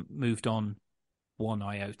we haven't moved on one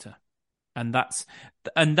iota. And that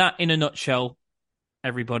in a nutshell,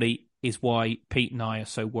 everybody, is why Pete and I are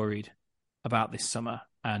so worried about this summer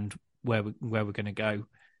and where we're going to go.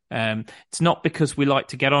 It's not because we like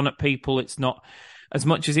to get on at people. It's not, as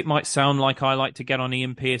much as it might sound like I like to get on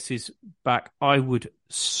Ian Pearce's back. I would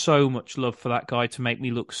so much love for that guy to make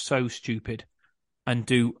me look so stupid and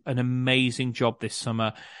do an amazing job this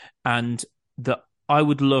summer. And that I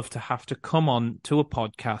would love to have to come on to a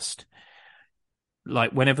podcast,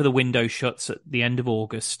 like whenever the window shuts at the end of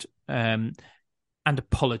August, and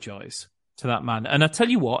apologise to that man. And I tell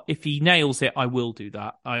you what, if he nails it, I will do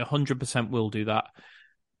that. I 100% will do that.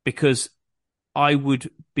 Because I would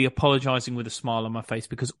be apologising with a smile on my face,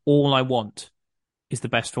 because all I want is the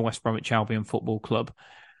best for West Bromwich Albion Football Club.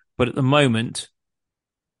 But at the moment,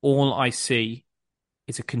 all I see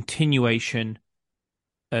is a continuation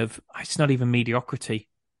of, it's not even mediocrity,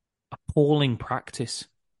 appalling practice,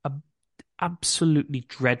 absolutely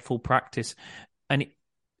dreadful practice. And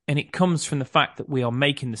it comes from the fact that we are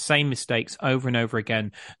making the same mistakes over and over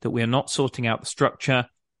again, that we are not sorting out the structure.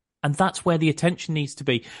 And that's where the attention needs to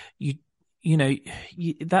be.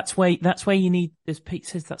 That's where you need, as Pete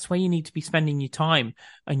says, that's where you need to be spending your time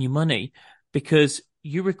and your money, because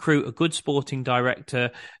you recruit a good sporting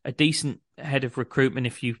director, a decent head of recruitment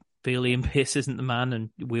if you feel Ian Pearce isn't the man,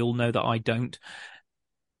 and we all know that I don't.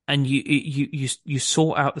 And you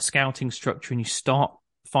sort out the scouting structure and you start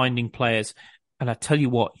finding players. And I tell you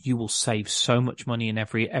what, you will save so much money in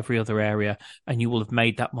every other area, and you will have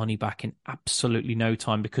made that money back in absolutely no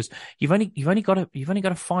time, because you've only got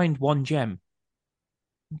to find one gem.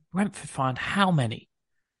 Brentford find how many?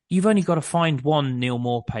 You've only got to find one Neil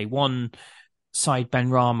Maupay, one Said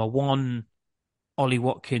Benrahma, one Ollie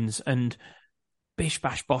Watkins, and bish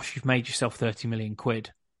bash bosh, you've made yourself 30 million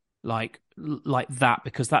quid. Like that,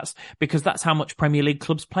 because that's how much Premier League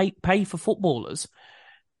clubs pay for footballers.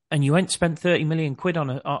 and you ain't spent 30 million quid on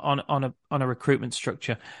a recruitment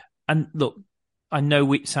structure. And look, I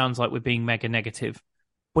know it sounds like we're being mega negative,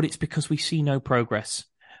 but it's because we see no progress.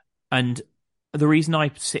 And the reason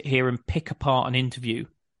I sit here and pick apart an interview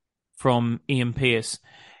from Ian Pearce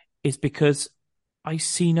is because I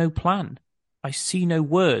see no plan. I see no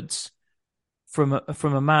words from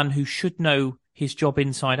a man who should know his job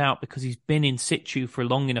inside out because he's been in situ for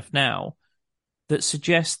long enough now, that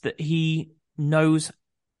suggests that he knows,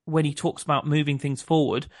 when he talks about moving things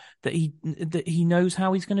forward, that he knows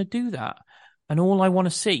how he's going to do that. And all I want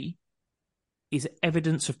to see is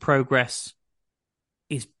evidence of progress,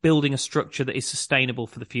 is building a structure that is sustainable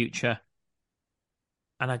for the future.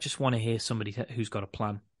 And I just want to hear somebody who's got a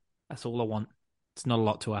plan. That's all I want. It's not a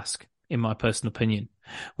lot to ask, in my personal opinion.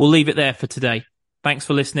 We'll leave it there for today. Thanks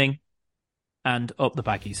for listening, and up the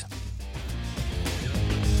Baggies.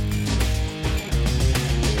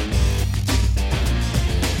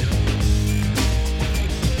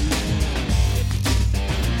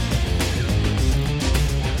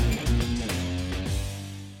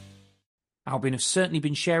 Albion have certainly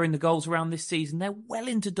been sharing the goals around this season. They're well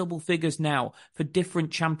into double figures now for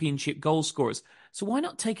different championship goal scorers. So why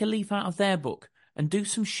not take a leaf out of their book and do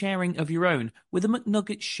some sharing of your own with a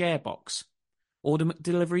McNuggets share box? Order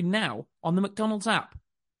McDelivery now on the McDonald's app.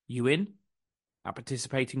 You in? At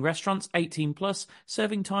participating restaurants, 18 plus,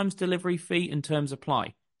 serving times, delivery fee and terms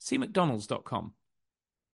apply. See mcdonalds.com.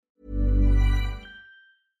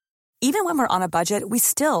 Even when we're on a budget, we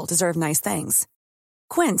still deserve nice things.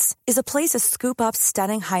 Quince is a place to scoop up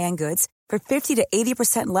stunning high-end goods for 50 to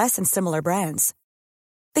 80% less than similar brands.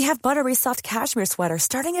 They have buttery soft cashmere sweaters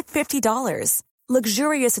starting at $50,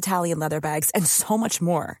 luxurious Italian leather bags, and so much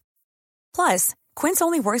more. Plus, Quince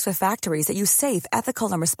only works with factories that use safe,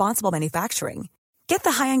 ethical, and responsible manufacturing. Get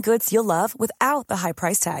the high-end goods you'll love without the high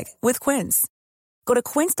price tag with Quince. Go to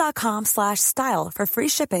quince.com/style for free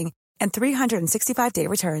shipping and 365-day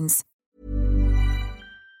returns.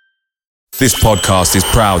 This podcast is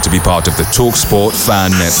proud to be part of the TalkSport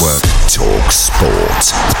Fan Network.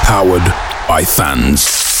 TalkSport. Powered by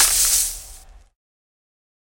fans.